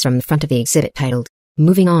extends from the front of the exhibit titled,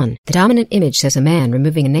 Moving On. The dominant image shows a man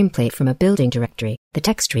removing a nameplate from a building directory. The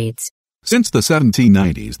text reads, Since the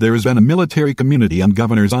 1790s, there has been a military community on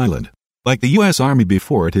Governor's Island. Like the U.S. Army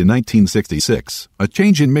before it in 1966, a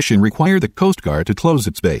change in mission required the Coast Guard to close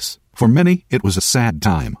its base. For many, it was a sad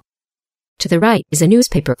time. To the right is a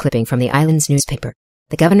newspaper clipping from the island's newspaper,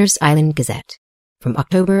 the Governor's Island Gazette, from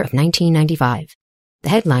October of 1995. The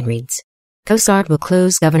headline reads, Coast Guard will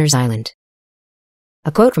close Governor's Island.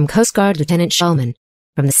 A quote from Coast Guard Lieutenant Shulman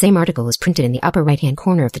from the same article is printed in the upper right-hand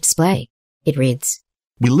corner of the display. It reads,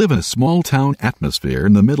 We live in a small-town atmosphere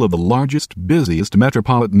in the middle of the largest, busiest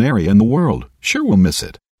metropolitan area in the world. Sure we'll miss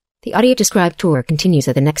it. The audio-described tour continues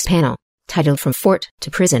at the next panel, titled From Fort to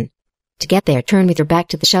Prison. To get there, turn with your back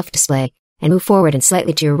to the shelf display and move forward and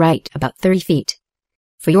slightly to your right, about 30 feet.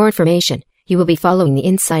 For your information, you will be following the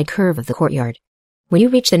inside curve of the courtyard. When you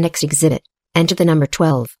reach the next exhibit, enter the number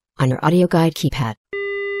 12 on your audio guide keypad.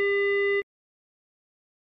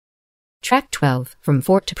 Track 12, From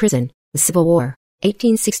Fort to Prison, the Civil War,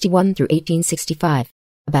 1861 through 1865,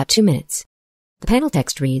 about 2 minutes. The panel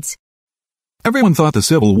text reads, Everyone thought the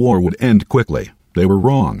Civil War would end quickly. They were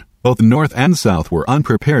wrong. Both the North and South were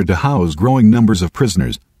unprepared to house growing numbers of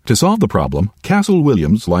prisoners. To solve the problem, Castle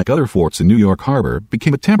Williams, like other forts in New York Harbor,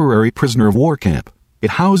 became a temporary prisoner of war camp.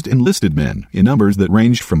 It housed enlisted men in numbers that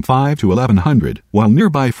ranged from 5 to 1,100, while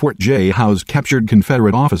nearby Fort J housed captured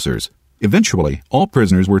Confederate officers. Eventually, all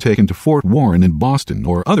prisoners were taken to Fort Warren in Boston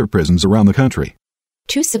or other prisons around the country.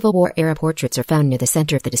 2 Civil War-era portraits are found near the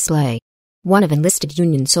center of the display, one of enlisted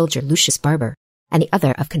Union soldier Lucius Barber, and the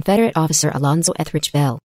other of Confederate officer Alonzo Etheridge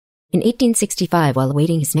Bell. In 1865, while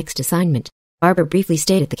awaiting his next assignment, Barber briefly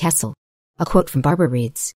stayed at the castle. A quote from Barber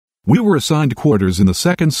reads, We were assigned quarters in the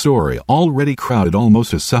second story, already crowded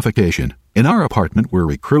almost to suffocation. In our apartment were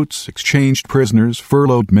recruits, exchanged prisoners,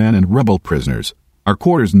 furloughed men, and rebel prisoners. Our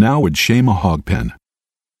quarters now would shame a hog pen.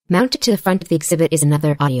 Mounted to the front of the exhibit is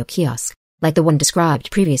another audio kiosk, like the one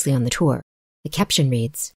described previously on the tour. The caption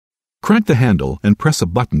reads, Crank the handle and press a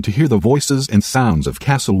button to hear the voices and sounds of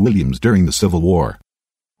Castle Williams during the Civil War.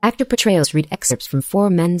 Actor portrayals read excerpts from four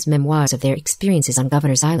men's memoirs of their experiences on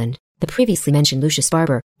Governor's Island, the previously mentioned Lucius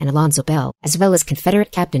Barber and Alonzo Bell, as well as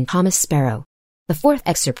Confederate Captain Thomas Sparrow. The fourth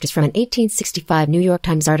excerpt is from an 1865 New York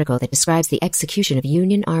Times article that describes the execution of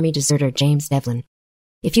Union Army deserter James Devlin.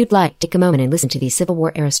 If you'd like, take a moment and listen to these Civil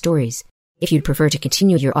War-era stories. If you'd prefer to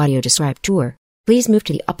continue your audio-described tour, please move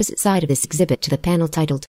to the opposite side of this exhibit to the panel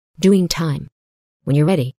titled Doing Time. When you're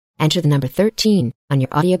ready, enter the number 13 on your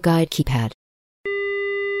audio guide keypad.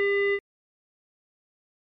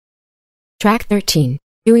 Track 13,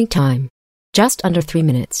 Doing Time. Just under 3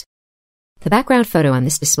 minutes. The background photo on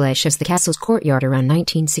this display shows the castle's courtyard around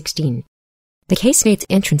 1916. The casemates'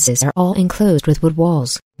 entrances are all enclosed with wood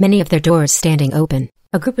walls, many of their doors standing open.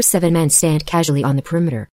 A group of 7 men stand casually on the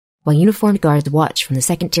perimeter, while uniformed guards watch from the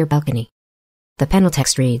second-tier balcony. The panel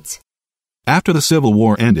text reads, After the Civil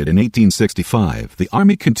War ended in 1865, the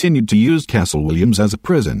Army continued to use Castle Williams as a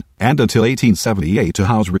prison, and until 1878 to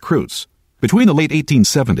house recruits. Between the late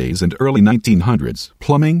 1870s and early 1900s,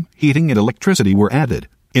 plumbing, heating, and electricity were added.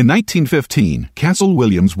 In 1915, Castle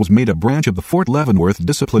Williams was made a branch of the Fort Leavenworth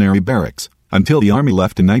Disciplinary Barracks. Until the Army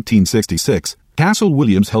left in 1966, Castle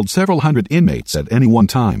Williams held several hundred inmates at any one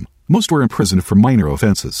time. Most were imprisoned for minor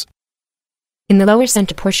offenses. In the lower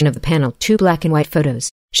center portion of the panel, 2 black and white photos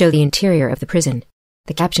show the interior of the prison.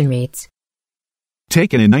 The caption reads,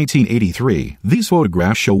 Taken in 1983, these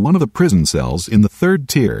photographs show one of the prison cells in the 3rd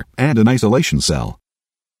tier and an isolation cell.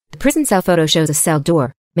 The prison cell photo shows a cell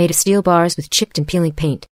door, made of steel bars with chipped and peeling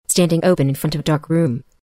paint, standing open in front of a dark room.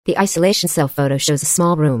 The isolation cell photo shows a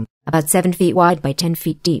small room, about 7 feet wide by 10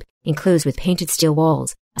 feet deep, enclosed with painted steel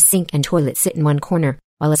walls. A sink and toilet sit in one corner,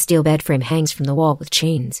 while a steel bed frame hangs from the wall with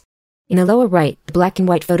chains. In the lower right, the black and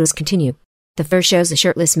white photos continue. The first shows a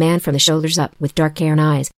shirtless man from the shoulders up with dark hair and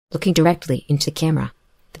eyes, looking directly into the camera.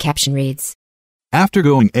 The caption reads, After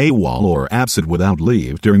going AWOL or absent without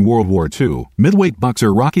leave during World War II, middleweight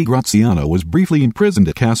boxer Rocky Graziano was briefly imprisoned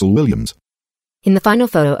at Castle Williams. In the final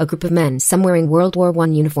photo, a group of men, some wearing World War I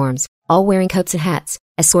uniforms, all wearing coats and hats,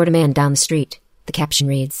 escort a man down the street. The caption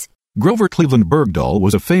reads, Grover Cleveland Bergdahl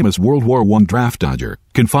was a famous World War I draft dodger.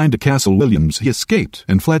 Confined to Castle Williams, he escaped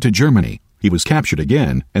and fled to Germany. He was captured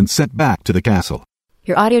again and sent back to the castle.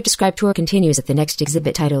 Your audio-described tour continues at the next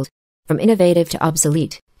exhibit titled, From Innovative to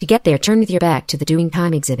Obsolete. To get there, turn with your back to the Doing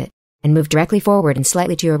Time exhibit and move directly forward and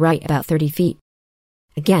slightly to your right about 30 feet.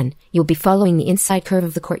 Again, you will be following the inside curve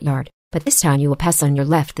of the courtyard, but this time you will pass on your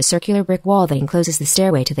left the circular brick wall that encloses the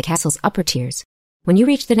stairway to the castle's upper tiers. When you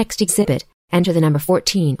reach the next exhibit, enter the number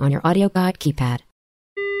 14 on your audio guide keypad.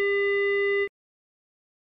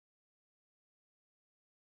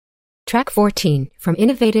 Track 14, From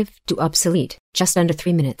Innovative to Obsolete, just under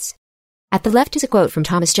 3 minutes. At the left is a quote from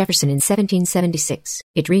Thomas Jefferson in 1776.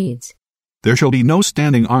 It reads, There shall be no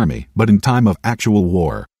standing army, but in time of actual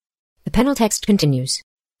war. The panel text continues.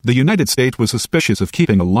 The United States was suspicious of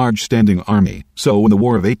keeping a large standing army, so when the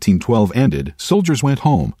War of 1812 ended, soldiers went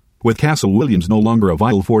home. With Castle Williams no longer a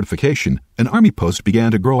vital fortification, an army post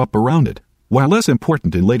began to grow up around it. While less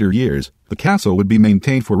important in later years, the castle would be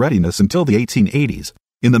maintained for readiness until the 1880s.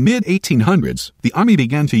 In the mid-1800s, the Army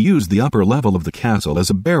began to use the upper level of the castle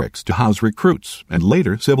as a barracks to house recruits and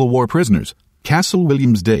later Civil War prisoners. Castle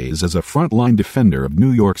Williams' days as a front-line defender of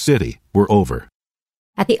New York City were over.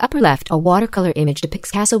 At the upper left, a watercolor image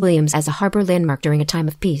depicts Castle Williams as a harbor landmark during a time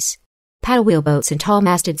of peace. Paddle wheel boats and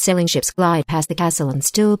tall-masted sailing ships glide past the castle on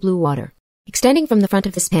still blue water. Extending from the front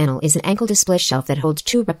of this panel is an ankle display shelf that holds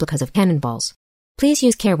 2 replicas of cannonballs. Please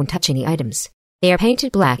use care when touching the items. They are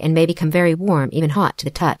painted black and may become very warm, even hot, to the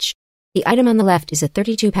touch. The item on the left is a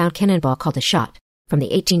 32-pound cannonball called a shot, from the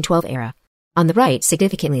 1812 era. On the right,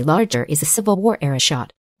 significantly larger, is a Civil War-era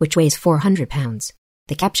shot, which weighs 400 pounds.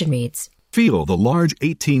 The caption reads, Feel the large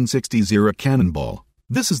 1860 cannonball.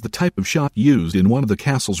 This is the type of shot used in one of the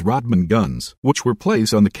castle's Rodman guns, which were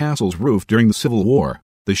placed on the castle's roof during the Civil War.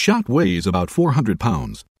 The shot weighs about 400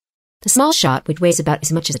 pounds. The small shot, which weighs about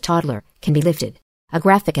as much as a toddler, can be lifted. A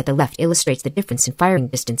graphic at the left illustrates the difference in firing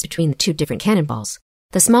distance between the 2 different cannonballs.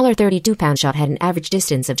 The smaller 32-pound shot had an average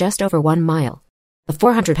distance of just over 1 mile. The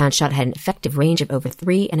 400-pound shot had an effective range of over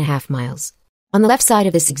 3.5 miles. On the left side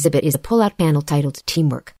of this exhibit is a pull-out panel titled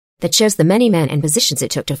Teamwork that shows the many men and positions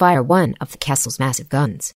it took to fire one of the castle's massive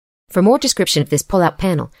guns. For more description of this pull-out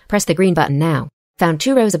panel, press the green button now, found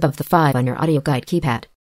 2 rows above the 5 on your audio guide keypad.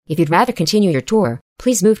 If you'd rather continue your tour,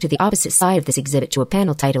 please move to the opposite side of this exhibit to a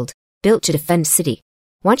panel titled Built to Defend City.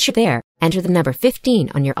 Once you're there, enter the number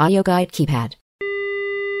 15 on your audio guide keypad.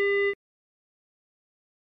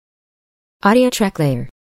 Audio track layer.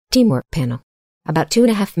 Teamwork panel. About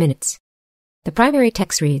 2.5 minutes. The primary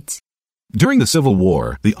text reads, During the Civil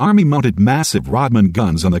War, the Army mounted massive Rodman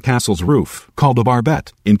guns on the castle's roof, called a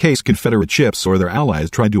barbette, in case Confederate ships or their allies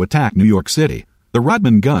tried to attack New York City. The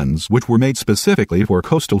Rodman guns, which were made specifically for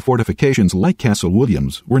coastal fortifications like Castle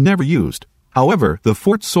Williams, were never used. However, the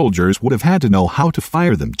fort soldiers would have had to know how to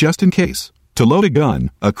fire them just in case. To load a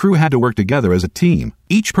gun, a crew had to work together as a team.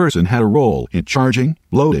 Each person had a role in charging,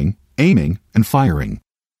 loading, aiming, and firing.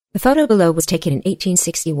 The photo below was taken in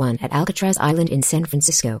 1861 at Alcatraz Island in San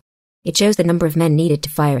Francisco. It shows the number of men needed to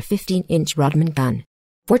fire a 15-inch Rodman gun.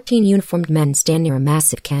 14 uniformed men stand near a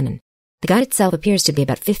massive cannon. The gun itself appears to be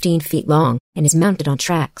about 15 feet long and is mounted on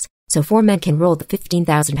tracks, so 4 men can roll the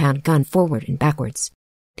 15,000-pound gun forward and backwards.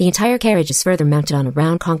 The entire carriage is further mounted on a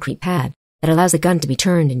round concrete pad that allows the gun to be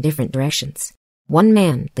turned in different directions. One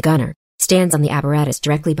man, the gunner, stands on the apparatus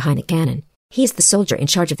directly behind the cannon. He is the soldier in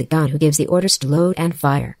charge of the gun who gives the orders to load and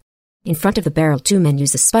fire. In front of the barrel, 2 men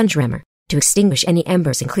use a sponge rammer to extinguish any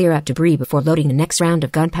embers and clear out debris before loading the next round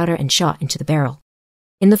of gunpowder and shot into the barrel.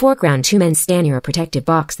 In the foreground, 2 men stand near a protective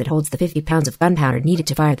box that holds the 50 pounds of gunpowder needed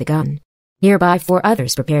to fire the gun. Nearby, 4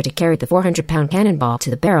 others prepare to carry the 400-pound cannonball to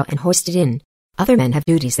the barrel and hoist it in. Other men have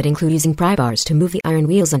duties that include using pry bars to move the iron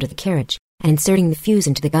wheels under the carriage and inserting the fuse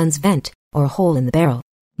into the gun's vent or a hole in the barrel.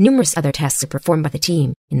 Numerous other tasks are performed by the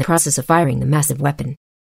team in the process of firing the massive weapon.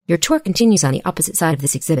 Your tour continues on the opposite side of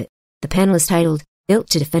this exhibit. The panel is titled, Built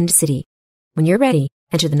to Defend a City. When you're ready,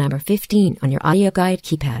 enter the number 15 on your audio guide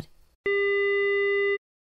keypad.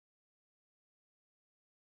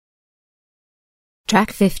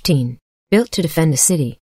 Track 15. Built to Defend a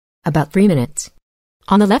City. About 3 minutes.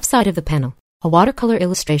 On the left side of the panel, a watercolor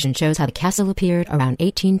illustration shows how the castle appeared around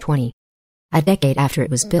 1820, a decade after it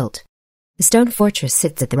was built. The stone fortress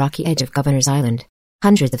sits at the rocky edge of Governor's Island.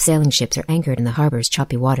 Hundreds of sailing ships are anchored in the harbor's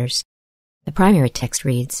choppy waters. The primary text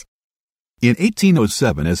reads, In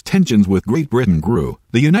 1807, as tensions with Great Britain grew,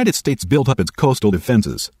 the United States built up its coastal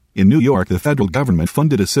defenses. In New York, the federal government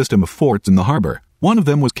funded a system of forts in the harbor. One of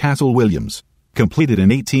them was Castle Williams. Completed in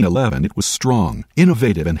 1811, it was strong,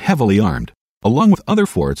 innovative, and heavily armed. Along with other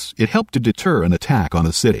forts, it helped to deter an attack on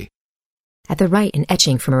the city. At the right, an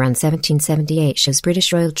etching from around 1778 shows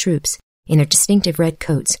British Royal troops in their distinctive red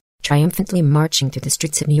coats triumphantly marching through the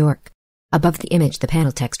streets of New York. Above the image, the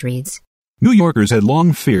panel text reads, New Yorkers had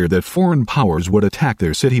long feared that foreign powers would attack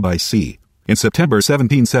their city by sea. In September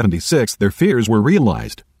 1776, their fears were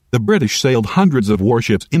realized. The British sailed hundreds of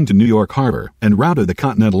warships into New York Harbor and routed the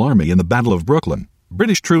Continental Army in the Battle of Brooklyn.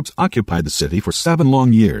 British troops occupied the city for 7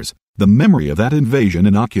 long years. The memory of that invasion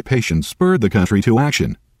and occupation spurred the country to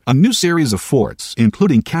action. A new series of forts,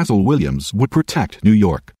 including Castle Williams, would protect New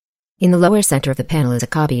York. In the lower center of the panel is a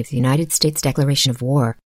copy of the United States Declaration of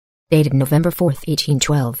War, dated November 4,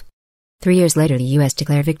 1812. 3 years later, the U.S.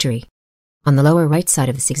 declared victory. On the lower right side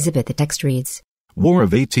of this exhibit, the text reads, War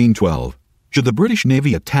of 1812. Should the British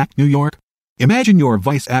Navy attack New York? Imagine you're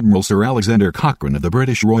Vice Admiral Sir Alexander Cochrane of the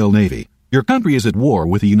British Royal Navy. Your country is at war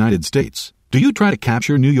with the United States. Do you try to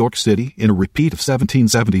capture New York City in a repeat of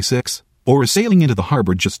 1776? Or is sailing into the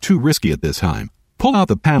harbor just too risky at this time? Pull out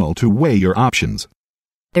the panel to weigh your options.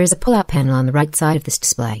 There is a pull-out panel on the right side of this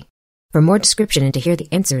display. For more description and to hear the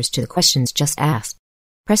answers to the questions just asked,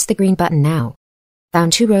 press the green button now,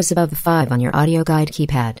 found 2 rows above the 5 on your audio guide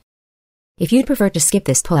keypad. If you'd prefer to skip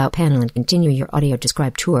this pull-out panel and continue your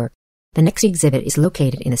audio-described tour, the next exhibit is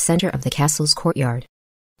located in the center of the castle's courtyard.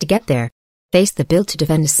 To get there, face the Built to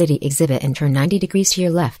Defend a City exhibit and turn 90 degrees to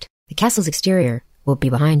your left. The castle's exterior will be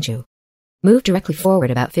behind you. Move directly forward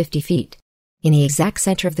about 50 feet. In the exact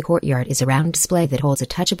center of the courtyard is a round display that holds a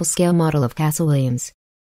touchable scale model of Castle Williams.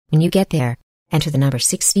 When you get there, enter the number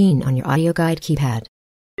 16 on your audio guide keypad.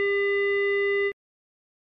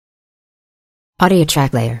 Audio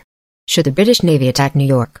track layer. Should the British Navy attack New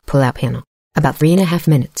York? Pull-out panel. About 3.5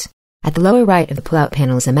 minutes. At the lower right of the pull-out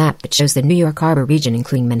panel is a map that shows the New York Harbor region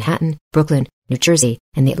including Manhattan, Brooklyn, New Jersey,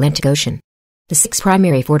 and the Atlantic Ocean. The 6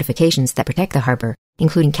 primary fortifications that protect the harbor,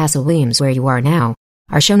 including Castle Williams where you are now,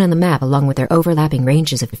 are shown on the map along with their overlapping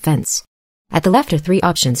ranges of defense. At the left are 3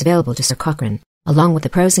 options available to Sir Cochrane, along with the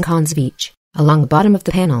pros and cons of each. Along the bottom of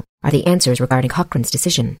the panel are the answers regarding Cochrane's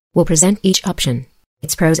decision. We'll present each option,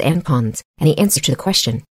 its pros and cons, and the answer to the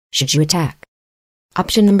question, should you attack?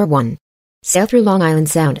 Option number 1. Sail through Long Island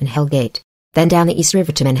Sound and Hell Gate, then down the East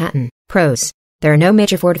River to Manhattan. Pros. There are no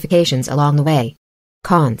major fortifications along the way.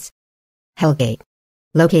 Cons. Hell Gate,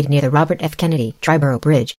 located near the Robert F. Kennedy Triborough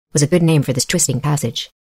Bridge, was a good name for this twisting passage.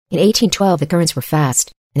 In 1812, the currents were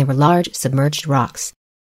fast, and there were large submerged rocks.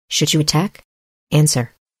 Should you attack?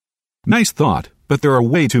 Answer. Nice thought, but there are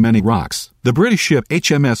way too many rocks. The British ship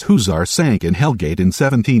HMS Hussar sank in Hellgate in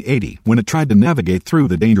 1780 when it tried to navigate through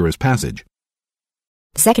the dangerous passage.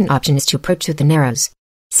 The second option is to approach through the Narrows.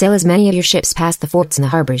 Sail as many of your ships past the forts in the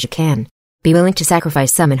harbor as you can. Be willing to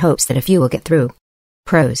sacrifice some in hopes that a few will get through.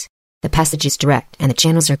 Pros: the passage is direct and the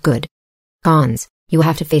channels are good. Cons: you will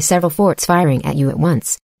have to face several forts firing at you at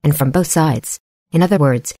once, and from both sides. In other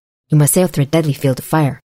words, you must sail through a deadly field of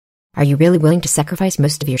fire. Are you really willing to sacrifice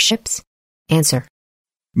most of your ships? Answer: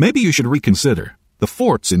 Maybe you should reconsider. The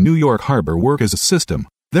forts in New York Harbor work as a system.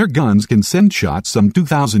 Their guns can send shots some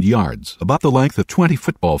 2,000 yards, about the length of 20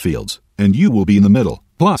 football fields, and you will be in the middle.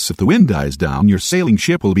 Plus, if the wind dies down, your sailing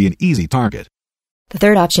ship will be an easy target. The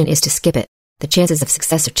third option is to skip it. The chances of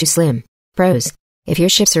success are too slim. Pros: if your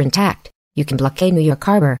ships are intact, you can blockade New York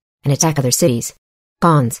Harbor and attack other cities.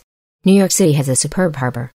 Cons: New York City has a superb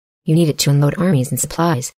harbor. You need it to unload armies and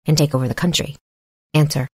supplies and take over the country.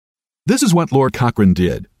 Answer: This is what Lord Cochrane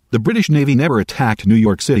did. The British Navy never attacked New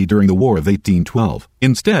York City during the War of 1812.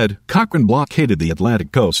 Instead, Cochrane blockaded the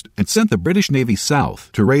Atlantic coast and sent the British Navy south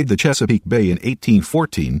to raid the Chesapeake Bay in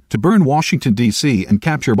 1814 to burn Washington, D.C. and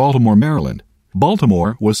capture Baltimore, Maryland.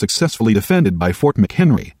 Baltimore was successfully defended by Fort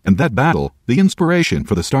McHenry, and that battle, the inspiration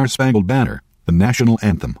for the Star-Spangled Banner, the national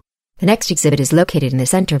anthem. The next exhibit is located in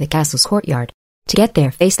the center of the castle's courtyard. To get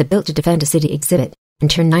there, face the Built to Defend a City exhibit and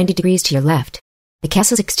turn 90 degrees to your left. The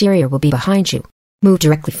castle's exterior will be behind you. Move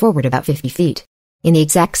directly forward about 50 feet. In the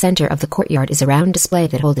exact center of the courtyard is a round display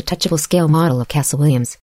that holds a touchable scale model of Castle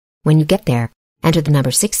Williams. When you get there, enter the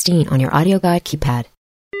number 16 on your audio guide keypad.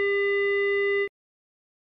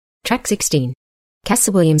 Track 16.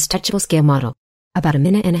 Castle Williams touchable scale model. About a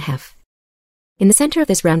minute and a half. In the center of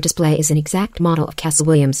this round display is an exact model of Castle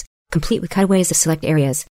Williams, complete with cutaways of select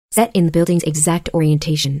areas, set in the building's exact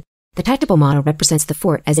orientation. The touchable model represents the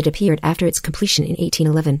fort as it appeared after its completion in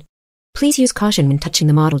 1811. Please use caution when touching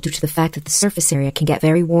the model due to the fact that the surface area can get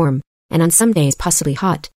very warm, and on some days possibly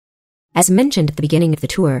hot. As mentioned at the beginning of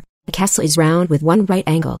the tour, the castle is round with one right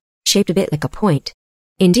angle, shaped a bit like a point.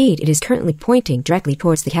 Indeed, it is currently pointing directly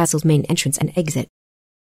towards the castle's main entrance and exit.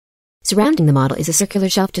 Surrounding the model is a circular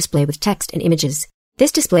shelf display with text and images.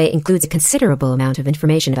 This display includes a considerable amount of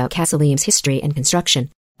information about Castle Williams' history and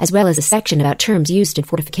construction, as well as a section about terms used in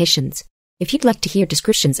fortifications. If you'd like to hear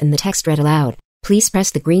descriptions and the text read aloud, please press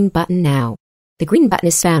the green button now. The green button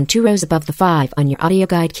is found 2 rows above the 5 on your audio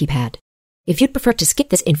guide keypad. If you'd prefer to skip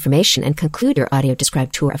this information and conclude your audio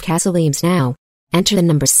described tour of Castle Williams now, enter the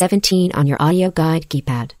number 17 on your audio guide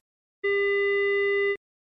keypad.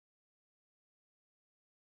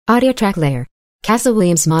 Audio track layer. Castle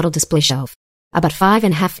Williams model display shelf. About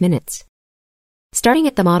 5.5 minutes. Starting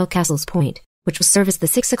at the model castle's point, which will serve as the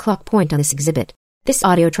 6 o'clock point on this exhibit, this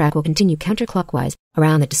audio track will continue counterclockwise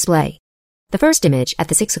around the display. The first image at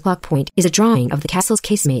the 6 o'clock point is a drawing of the castle's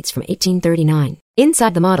casemates from 1839.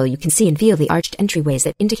 Inside the model you can see and feel the arched entryways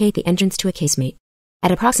that indicate the entrance to a casemate.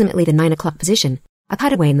 At approximately the 9 o'clock position, a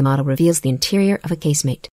cutaway in the model reveals the interior of a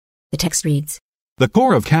casemate. The text reads: The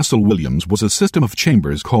core of Castle Williams was a system of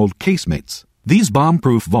chambers called casemates. These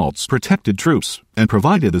bomb-proof vaults protected troops and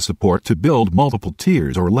provided the support to build multiple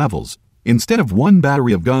tiers or levels. Instead of one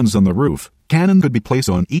battery of guns on the roof, cannon could be placed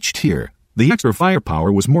on each tier. The extra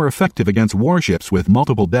firepower was more effective against warships with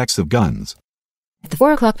multiple decks of guns. At the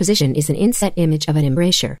 4 o'clock position is an inset image of an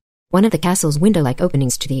embrasure, one of the castle's window-like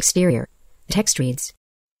openings to the exterior. The text reads: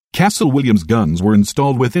 Castle Williams guns were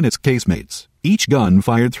installed within its casemates. Each gun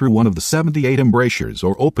fired through one of the 78 embrasures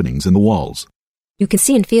or openings in the walls. You can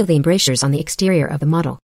see and feel the embrasures on the exterior of the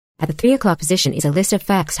model. At the 3 o'clock position is a list of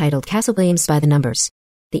facts titled Castle Williams by the numbers.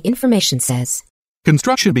 The information says: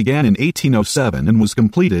 Construction began in 1807 and was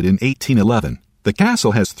completed in 1811. The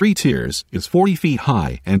castle has 3 tiers, is 40 feet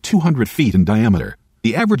high and 200 feet in diameter.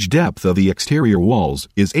 The average depth of the exterior walls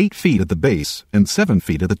is 8 feet at the base and 7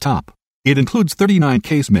 feet at the top. It includes 39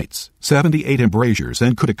 casemates, 78 embrasures,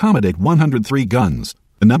 and could accommodate 103 guns.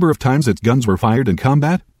 The number of times its guns were fired in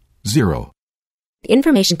combat? 0. The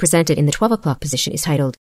information presented in the 12 o'clock position is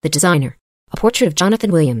titled The Designer, a portrait of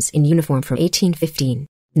Jonathan Williams in uniform from 1815.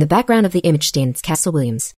 In the background of the image stands Castle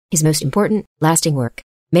Williams, his most important, lasting work.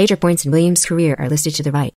 Major points in Williams' career are listed to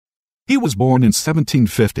the right. He was born in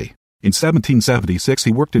 1750. In 1776,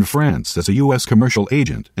 he worked in France as a U.S. commercial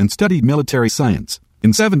agent and studied military science. In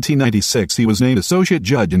 1796, he was named associate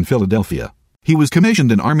judge in Philadelphia. He was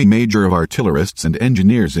commissioned an Army Major of Artillerists and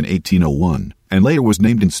Engineers in 1801, and later was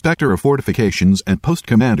named Inspector of Fortifications and Post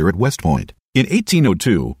Commander at West Point. In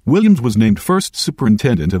 1802, Williams was named first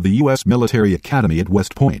superintendent of the U.S. Military Academy at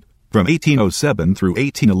West Point. From 1807 through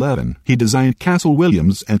 1811, he designed Castle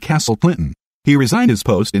Williams and Castle Clinton. He resigned his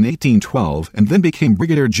post in 1812 and then became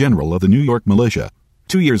Brigadier General of the New York Militia.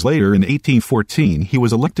 2 years later, in 1814, he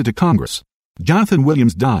was elected to Congress. Jonathan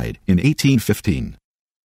Williams died in 1815.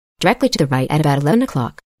 Directly to the right at about 11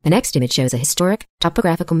 o'clock, the next image shows a historic,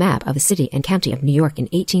 topographical map of the city and county of New York in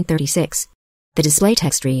 1836. The display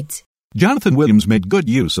text reads, Jonathan Williams made good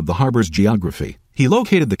use of the harbor's geography. He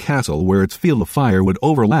located the castle where its field of fire would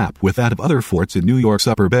overlap with that of other forts in New York's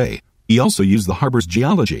Upper Bay. He also used the harbor's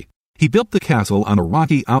geology. He built the castle on a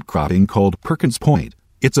rocky outcropping called Perkins Point.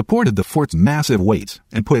 It supported the fort's massive weight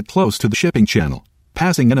and put it close to the shipping channel.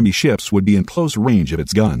 Passing enemy ships would be in close range of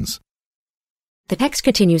its guns. The text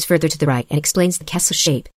continues further to the right and explains the castle's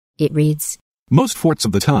shape. It reads, Most forts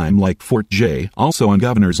of the time, like Fort Jay, also on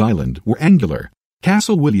Governor's Island, were angular.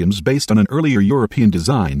 Castle Williams, based on an earlier European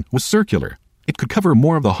design, was circular. It could cover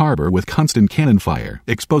more of the harbor with constant cannon fire,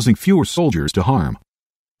 exposing fewer soldiers to harm.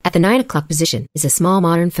 At the 9 o'clock position is a small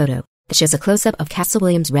modern photo that shows a close-up of Castle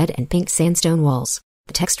Williams' red and pink sandstone walls.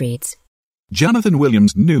 The text reads, Jonathan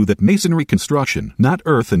Williams knew that masonry construction, not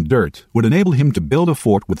earth and dirt, would enable him to build a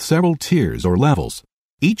fort with several tiers or levels.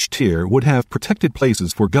 Each tier would have protected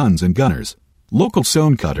places for guns and gunners. Local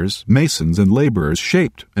stonecutters, masons, and laborers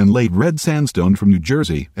shaped and laid red sandstone from New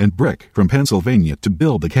Jersey and brick from Pennsylvania to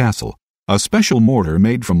build the castle. A special mortar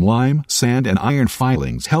made from lime, sand, and iron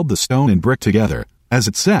filings held the stone and brick together. As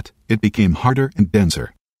it set, it became harder and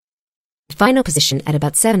denser. The final position at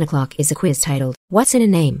about 7 o'clock is a quiz titled, What's in a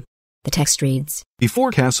Name? The text reads,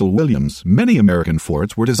 Before Castle Williams, many American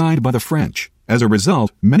forts were designed by the French. As a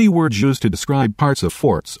result, many words used to describe parts of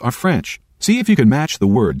forts are French. See if you can match the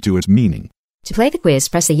word to its meaning. To play the quiz,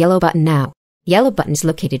 press the yellow button now. The yellow button is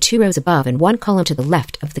located 2 rows above and 1 column to the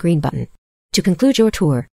left of the green button. To conclude your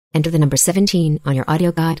tour, enter the number 17 on your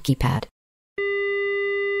audio guide keypad.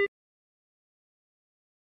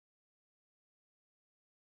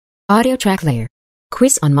 Audio track layer.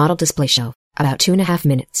 Quiz on model display shelf. About 2.5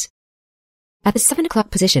 minutes. At the 7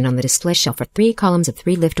 o'clock position on the display shelf are 3 columns of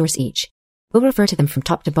 3 lift doors each. We'll refer to them from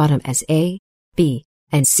top to bottom as A, B,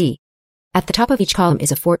 and C. At the top of each column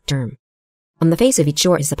is a fort term. On the face of each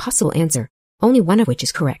door is a possible answer, only one of which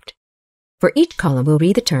is correct. For each column, we'll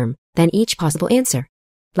read the term, then each possible answer.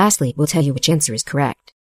 Lastly, we'll tell you which answer is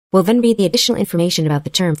correct. We'll then read the additional information about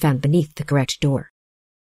the term found beneath the correct door.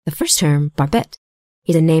 The first term, barbette,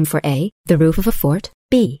 is a name for A, the roof of a fort,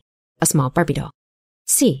 B, a small Barbie doll,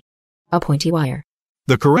 C, a pointy wire.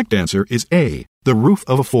 The correct answer is A, the roof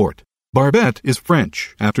of a fort. Barbette is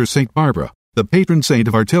French, after St. Barbara, the patron saint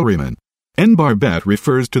of artillerymen. En barbette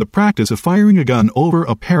refers to the practice of firing a gun over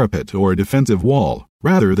a parapet or a defensive wall,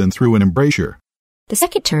 rather than through an embrasure. The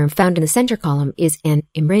second term found in the center column is an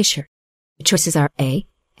embrasure. The choices are A,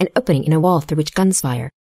 an opening in a wall through which guns fire,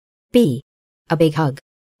 B, a big hug,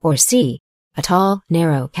 or C, a tall,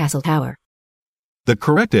 narrow castle tower. The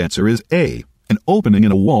correct answer is A, an opening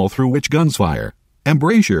in a wall through which guns fire.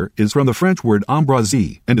 Embrasure is from the French word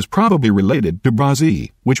embrasser and is probably related to brasser,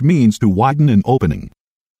 which means to widen an opening.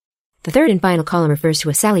 The third and final column refers to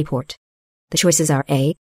a sally port. The choices are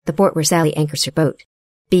A, the port where Sally anchors her boat,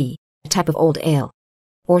 B, a type of old ale,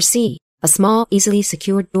 or C, a small, easily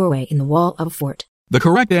secured doorway in the wall of a fort. The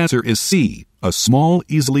correct answer is C, a small,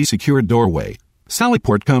 easily secured doorway.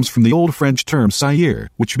 Sallyport comes from the Old French term saillir,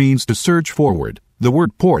 which means to surge forward. The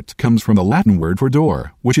word port comes from the Latin word for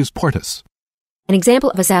door, which is portus. An example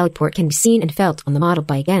of a sallyport can be seen and felt on the model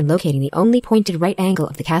by again locating the only pointed right angle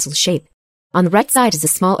of the castle's shape. On the right side is a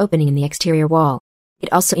small opening in the exterior wall.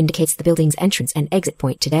 It also indicates the building's entrance and exit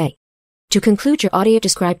point today. To conclude your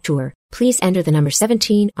audio-described tour, please enter the number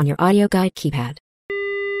 17 on your audio guide keypad.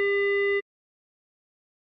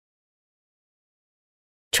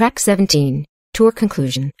 Track 17. Tour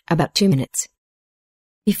conclusion. About 2 minutes.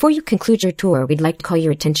 Before you conclude your tour, we'd like to call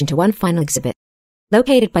your attention to one final exhibit.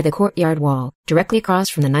 Located by the courtyard wall, directly across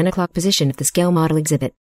from the 9 o'clock position of the scale model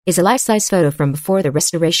exhibit, is a life-size photo from before the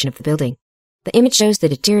restoration of the building. The image shows the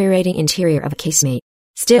deteriorating interior of a casemate,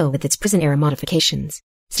 still with its prison-era modifications.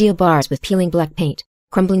 Steel bars with peeling black paint,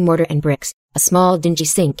 crumbling mortar and bricks, a small dingy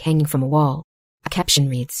sink hanging from a wall. A caption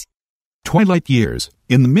reads, Twilight years.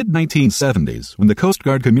 In the mid-1970s, when the Coast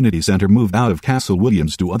Guard Community Center moved out of Castle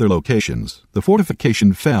Williams to other locations, the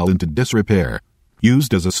fortification fell into disrepair.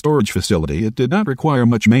 Used as a storage facility, it did not require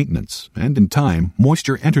much maintenance, and in time,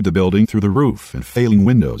 moisture entered the building through the roof and failing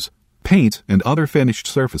windows. Paint and other finished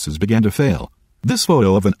surfaces began to fail. This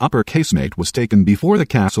photo of an upper casemate was taken before the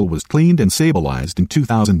castle was cleaned and stabilized in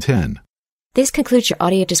 2010. This concludes your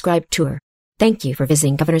audio-described tour. Thank you for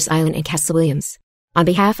visiting Governor's Island and Castle Williams. On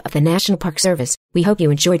behalf of the National Park Service, we hope you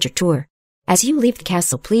enjoyed your tour. As you leave the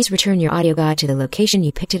castle, please return your audio guide to the location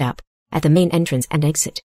you picked it up, at the main entrance and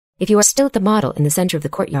exit. If you are still at the model in the center of the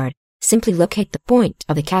courtyard, simply locate the point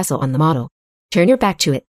of the castle on the model. Turn your back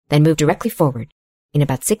to it, then move directly forward. In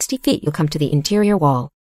about 60 feet, you'll come to the interior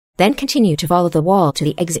wall. Then continue to follow the wall to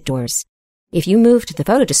the exit doors. If you move to the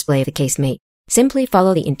photo display of the casemate, simply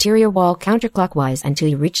follow the interior wall counterclockwise until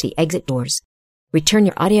you reach the exit doors. Return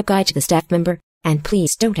your audio guide to the staff member, and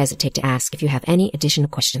please don't hesitate to ask if you have any additional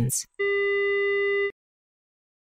questions.